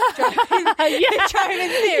a driving theory.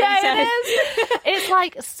 Yeah, it is. It's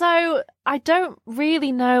like, so I don't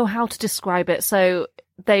really know how to describe it. So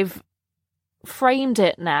they've framed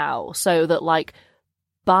it now so that, like,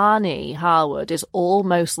 Barney Harwood is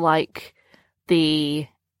almost like the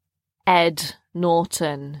Ed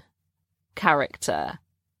Norton character.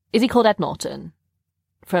 Is he called Ed Norton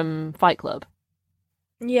from Fight Club?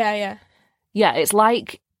 Yeah. Yeah, it's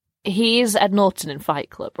like he's Ed Norton in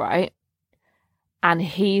Fight Club, right? And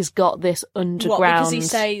he's got this underground... What, because he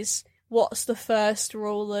says, what's the first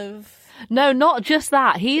rule of... No, not just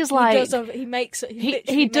that. He's like... He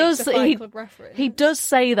does a Fight Club reference. He does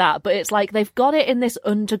say that, but it's like they've got it in this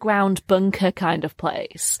underground bunker kind of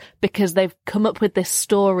place because they've come up with this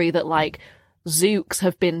story that, like, Zooks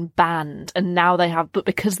have been banned and now they have... But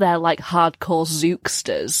because they're, like, hardcore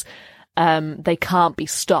Zooksters... they can't be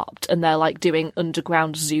stopped and they're like doing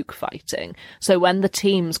underground Zook fighting. So when the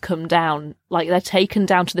teams come down, like they're taken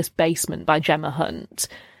down to this basement by Gemma Hunt,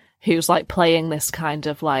 who's like playing this kind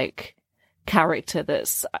of like character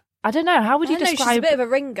that's, I don't know, how would you describe... She's a bit of a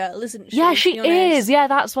ring girl, isn't she? Yeah, she is. Yeah,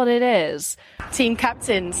 that's what it is. Team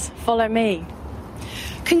captains, follow me.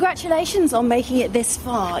 Congratulations on making it this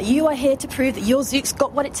far. You are here to prove that your Zook's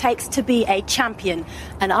got what it takes to be a champion,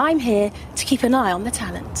 and I'm here to keep an eye on the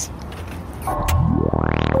talent.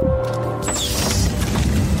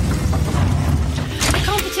 The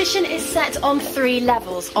competition is set on 3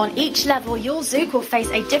 levels. On each level, your Zook will face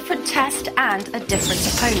a different test and a different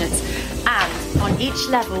opponent. And on each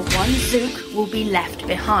level, one Zook will be left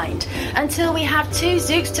behind until we have 2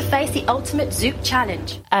 Zooks to face the ultimate Zook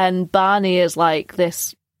challenge. And Barney is like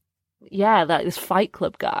this, this Fight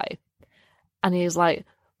Club guy. And he's like,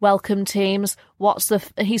 welcome teams.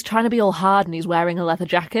 He's trying to be all hard and he's wearing a leather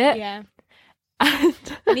jacket. Yeah.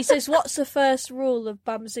 And he says, what's the first rule of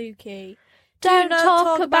Bamzooki? Don't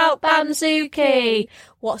talk about Bamzooki.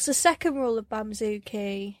 What's the second rule of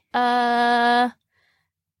Bamzooki? No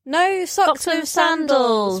socks with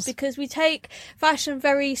sandals. Because we take fashion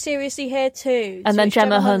very seriously here too. And then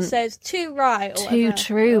Gemma Hunt says, too right. Or too whatever.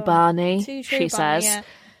 true, Barney, Too true, she Barney, says. yeah.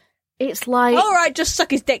 It's like... All right, just suck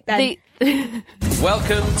his dick then.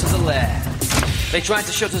 Welcome to the lair. They tried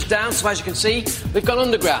to shut us down, so as you can see, we've gone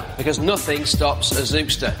underground, because nothing stops a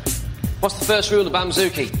Zookster. What's the first rule of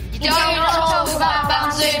Bamzooki? You don't talk about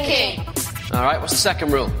Bamzooki. All right, what's the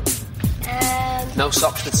second rule? No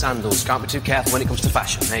socks with sandals. Can't be too careful when it comes to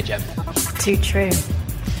fashion, eh, Gem? Too true.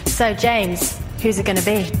 So, James, who's it going to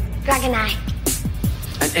be? Dragonite.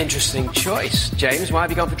 An interesting choice. James, why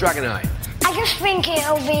have you gone for Dragonite? I just think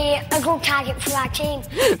it'll be a good target for our team.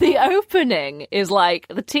 The opening is like,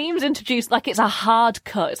 the team's introduced, like it's a hard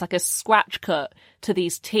cut, it's like a scratch cut to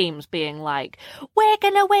these teams being like, we're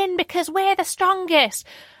gonna win because we're the strongest.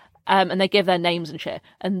 And they give their names and shit.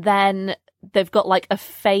 And then they've got like a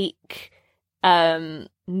fake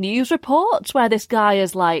news report where this guy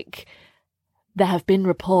is like, there have been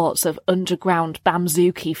reports of underground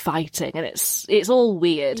Bamzooki fighting, and it's all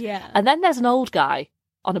weird. Yeah. And then there's an old guy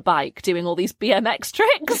on a bike doing all these BMX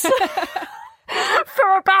tricks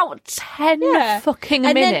for about 10 fucking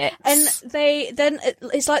minutes. And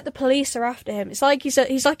it's like the police are after him. It's like he's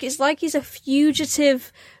a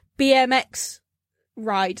fugitive BMX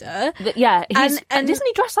rider. Yeah, and isn't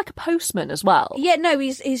he dressed like a postman as well? Yeah, no,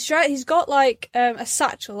 he's got like a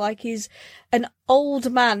satchel, like he's an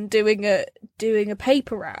old man doing a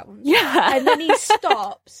paper round. Yeah, and then he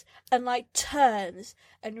stops and like turns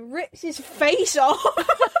and rips his face off,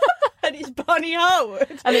 and it's Barney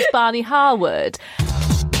Harwood. And it's Barney Harwood.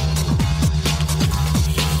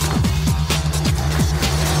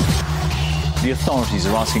 The authorities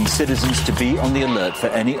are asking citizens to be on the alert for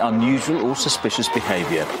any unusual or suspicious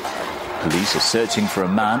behaviour. Police are searching for a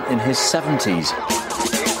man in his 70s.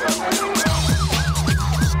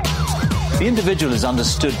 The individual is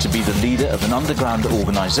understood to be the leader of an underground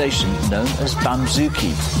organisation known as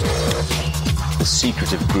Bamzooki. The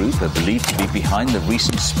secretive group are believed to be behind the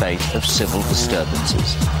recent spate of civil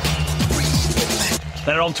disturbances.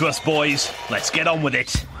 They're on to us, boys. Let's get on with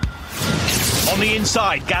it. On the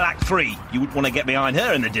inside, Galak 3. You would want to get behind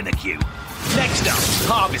her in the dinner queue. Next up,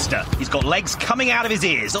 Harvester. He's got legs coming out of his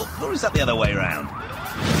ears. Or is that the other way around?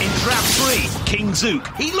 In trap 3, King Zook.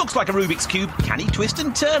 He looks like a Rubik's Cube. Can he twist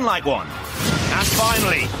and turn like one? And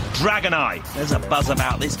finally, Dragon Eye. There's a buzz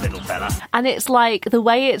about this little fella. And it's like, the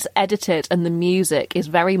way it's edited and the music is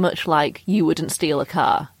very much like You Wouldn't Steal a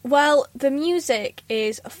Car. Well, the music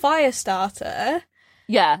is Firestarter.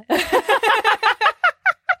 Yeah.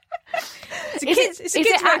 Is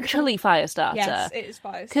it actually Firestarter? Yes, it is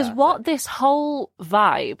Firestarter. Because what this whole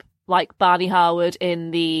vibe, like Barney Harwood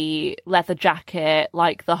in the leather jacket,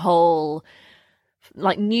 like the whole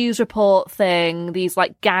like news report thing, these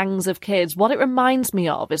like gangs of kids, what it reminds me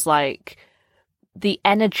of is like the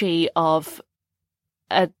energy of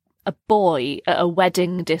a boy at a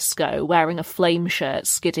wedding disco wearing a flame shirt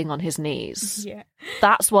skidding on his knees. Yeah.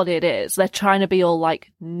 That's what it is. They're trying to be all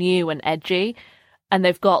like new and edgy, and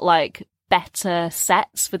they've got like better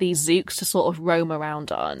sets for these zooks to sort of roam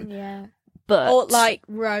around on. Yeah. But or like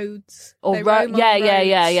roads. Or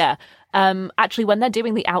yeah. Actually, when they're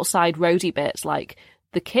doing the outside roady bits, like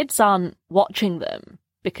the kids aren't watching them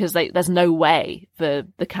because there's no way for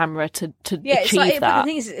the camera to achieve that. But the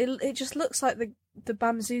thing is, it just looks like the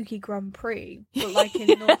Bamzooki Grand Prix, but like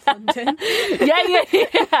in North London.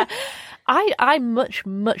 Yeah. I much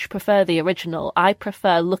prefer the original. I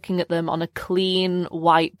prefer looking at them on a clean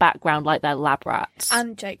white background like they're lab rats.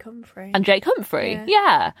 And Jake Humphrey.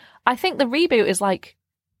 Yeah. I think the reboot is like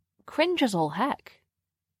cringe as all heck.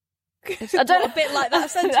 I don't a bit like that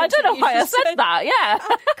sentence. I don't know why I said that. Yeah,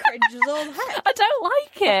 cringe as all heck. I don't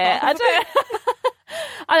like it.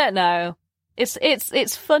 I don't know.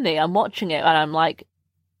 It's funny. I'm watching it and I'm like,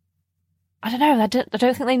 I don't know. I don't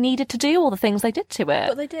think they needed to do all the things they did to it.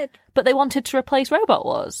 But they did. But they wanted to replace Robot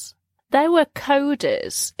Wars. There were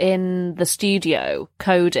coders in the studio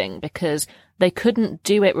coding because they couldn't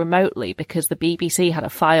do it remotely because the BBC had a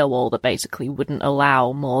firewall that basically wouldn't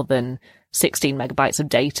allow more than 16 megabytes of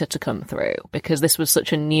data to come through because this was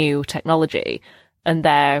such a new technology. And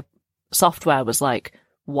their software was like,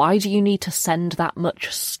 why do you need to send that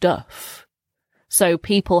much stuff? So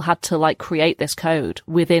people had to like create this code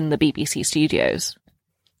within the BBC studios.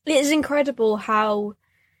 It's incredible how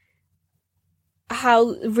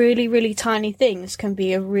really, really tiny things can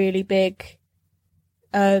be a really big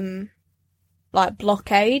like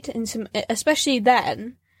blockade in some, especially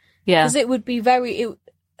then. Yeah. Because it would be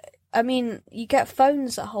I mean, you get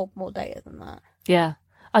phones that hold more data than that. Yeah.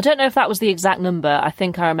 I don't know if that was the exact number. I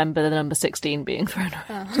think I remember the number 16 being thrown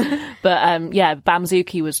around. Oh. But yeah,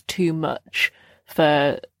 Bamzooki was too much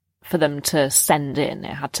for them to send in.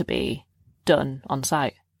 It had to be done on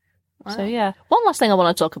site. Wow. So yeah. One last thing I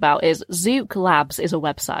want to talk about is Zook Labs is a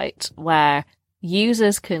website where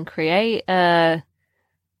users can create an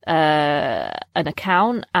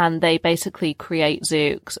account and they basically create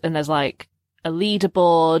Zooks, and there's like a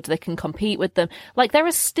leaderboard. They can compete with them. Like there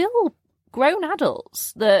are still grown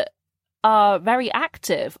adults that are very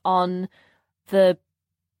active on the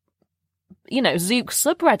Zook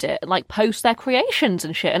subreddit and like post their creations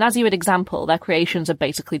and shit. And as you would example, their creations are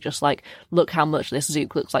basically just like, look how much this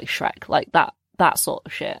Zook looks like Shrek, like that sort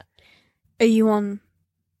of shit. Are you on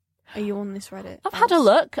Are you on this Reddit? I've had a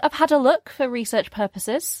look. I've had a look for research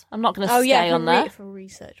purposes. I'm not going to stay on there. For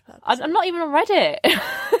research purposes. I'm not even on Reddit.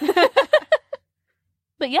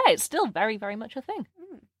 But yeah, it's still very, very much a thing.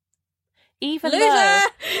 Even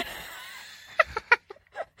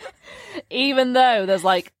though there's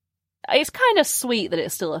like, it's kind of sweet that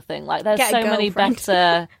it's still a thing. Like, there's so many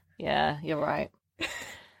better. Yeah, you're right.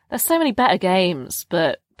 There's so many better games,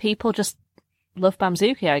 but people just love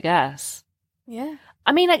Bamzooki, I guess. Yeah.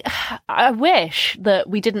 I mean, I wish that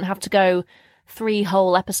we didn't have to go 3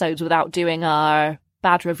 whole episodes without doing our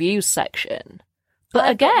bad reviews section. But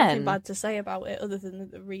I've got again, nothing bad to say about it other than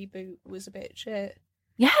that the reboot was a bit shit.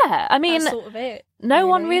 Yeah, I mean, that's sort of it. No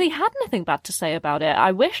one really had anything bad to say about it.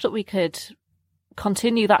 I wish that we could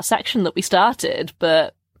continue that section that we started,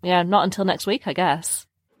 but yeah, not until next week, I guess.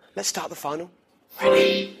 Let's start the final.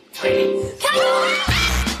 Ready,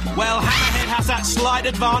 well, Hammerhead has that slight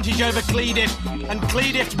advantage over Cleediff, and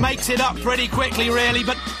Cleediff makes it up pretty quickly, really,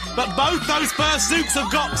 but both those first Zooks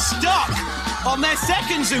have got stuck on their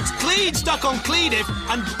second Zooks. Cleed stuck on Cleediff,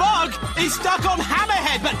 and Bug is stuck on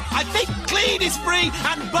Hammerhead, but I think Cleed is free,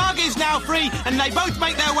 and Bug is now free, and they both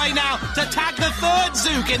make their way now to tag the third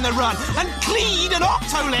Zook in the run, and Cleed and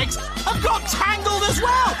Octolegs have got tangled as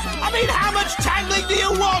well. I mean, how much tangling do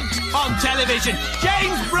you want on television?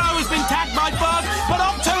 James Bro has been tagged by Bug, but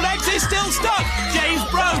Octolegs is still stuck. James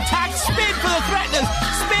Bro tags Spid for the threateners.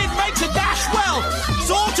 Spid makes a dash well,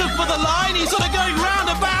 sort of for the line. He's sort of going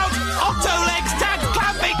roundabout. Octolegs tags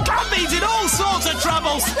Clampy. Clampy's in all sorts of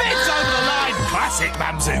trouble. Spid's over the line. Classic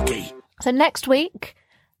Bamzooki. So next week,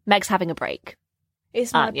 Meg's having a break.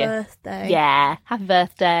 It's my birthday. Yeah, happy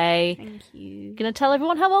birthday. Thank you. Gonna tell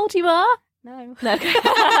everyone how old you are? No.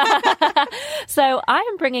 So I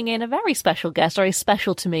am bringing in a very special guest, or he's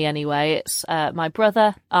special to me anyway. It's my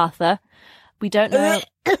brother, Arthur. We don't know.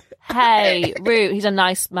 Hey, Root, he's a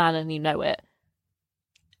nice man and you know it.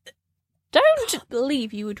 Don't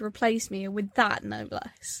believe you would replace me with that, no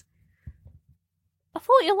less. I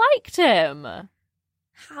thought you liked him.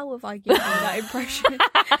 How have I given you that impression?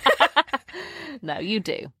 No, you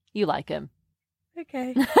do. You like him.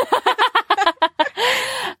 Okay.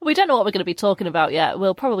 We don't know what we're going to be talking about yet.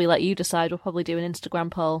 We'll probably let you decide. We'll probably do an Instagram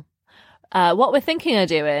poll. What we're thinking of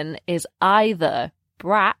doing is either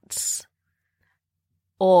Bratz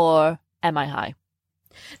or Am I High?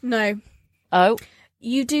 No. Oh?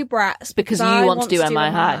 You do Bratz. Because you want to do Am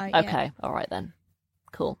I High? Yeah. Okay, all right then.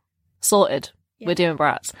 Cool. Sorted. Yeah. We're doing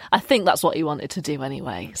Bratz. I think that's what you wanted to do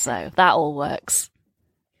anyway, so that all works.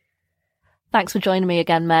 Thanks for joining me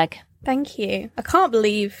again, Meg. Thank you. I can't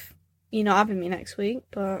believe you're not having me next week,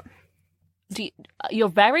 but... You're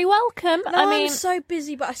very welcome. No, I mean, I'm so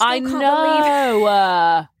busy, but I still can't believe...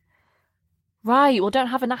 know. Right, well, don't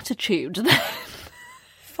have an attitude then.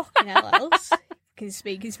 Fucking hell else. Fucking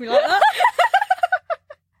speaking to me like that.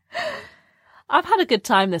 I've had a good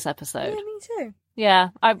time this episode. Yeah, me too. Yeah.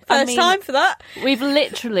 First time for that. We've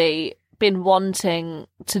literally been wanting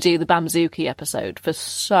to do the Bamzooki episode for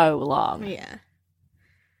so long. Yeah.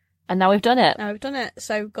 And now we've done it.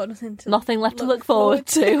 So we've got nothing left to look forward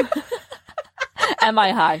to. Am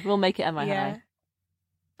I High? We'll make it Am I High.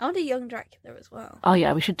 I want a young Dracula as well. Oh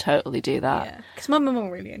yeah, we should totally do that. Yeah, because my mum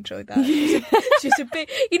really enjoyed that. She's a bit,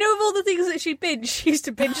 you know, of all the things that she binged, she used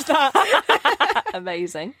to binge that.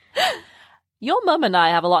 Amazing. Your mum and I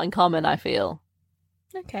have a lot in common, I feel.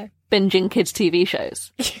 Okay. Binging kids' TV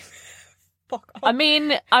shows. Fuck off. I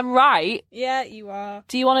mean, I'm right. Yeah, you are.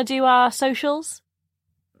 Do you want to do our socials?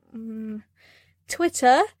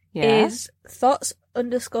 Twitter is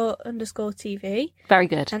thoughts__TV. Very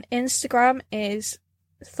good. And Instagram is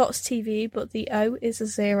thoughtstv, but the O is a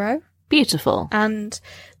 0. Beautiful. And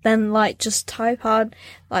then, like, just type on,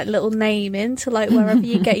 like, little name into, like, wherever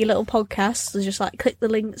you get your little podcasts. So just, like, click the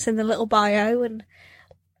links in the little bio and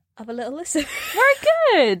have a little listen. Very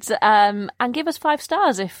good. And give us 5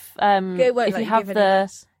 stars if you have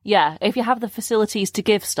if you have the facilities to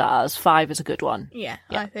give stars. 5 is a good one. Yeah.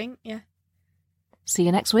 I think. Yeah. See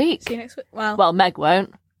you next week. See you next week. Well, Meg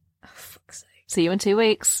won't. Oh, fuck's sake. See you in 2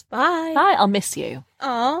 weeks. Bye. Bye. I'll miss you.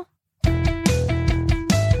 Aw.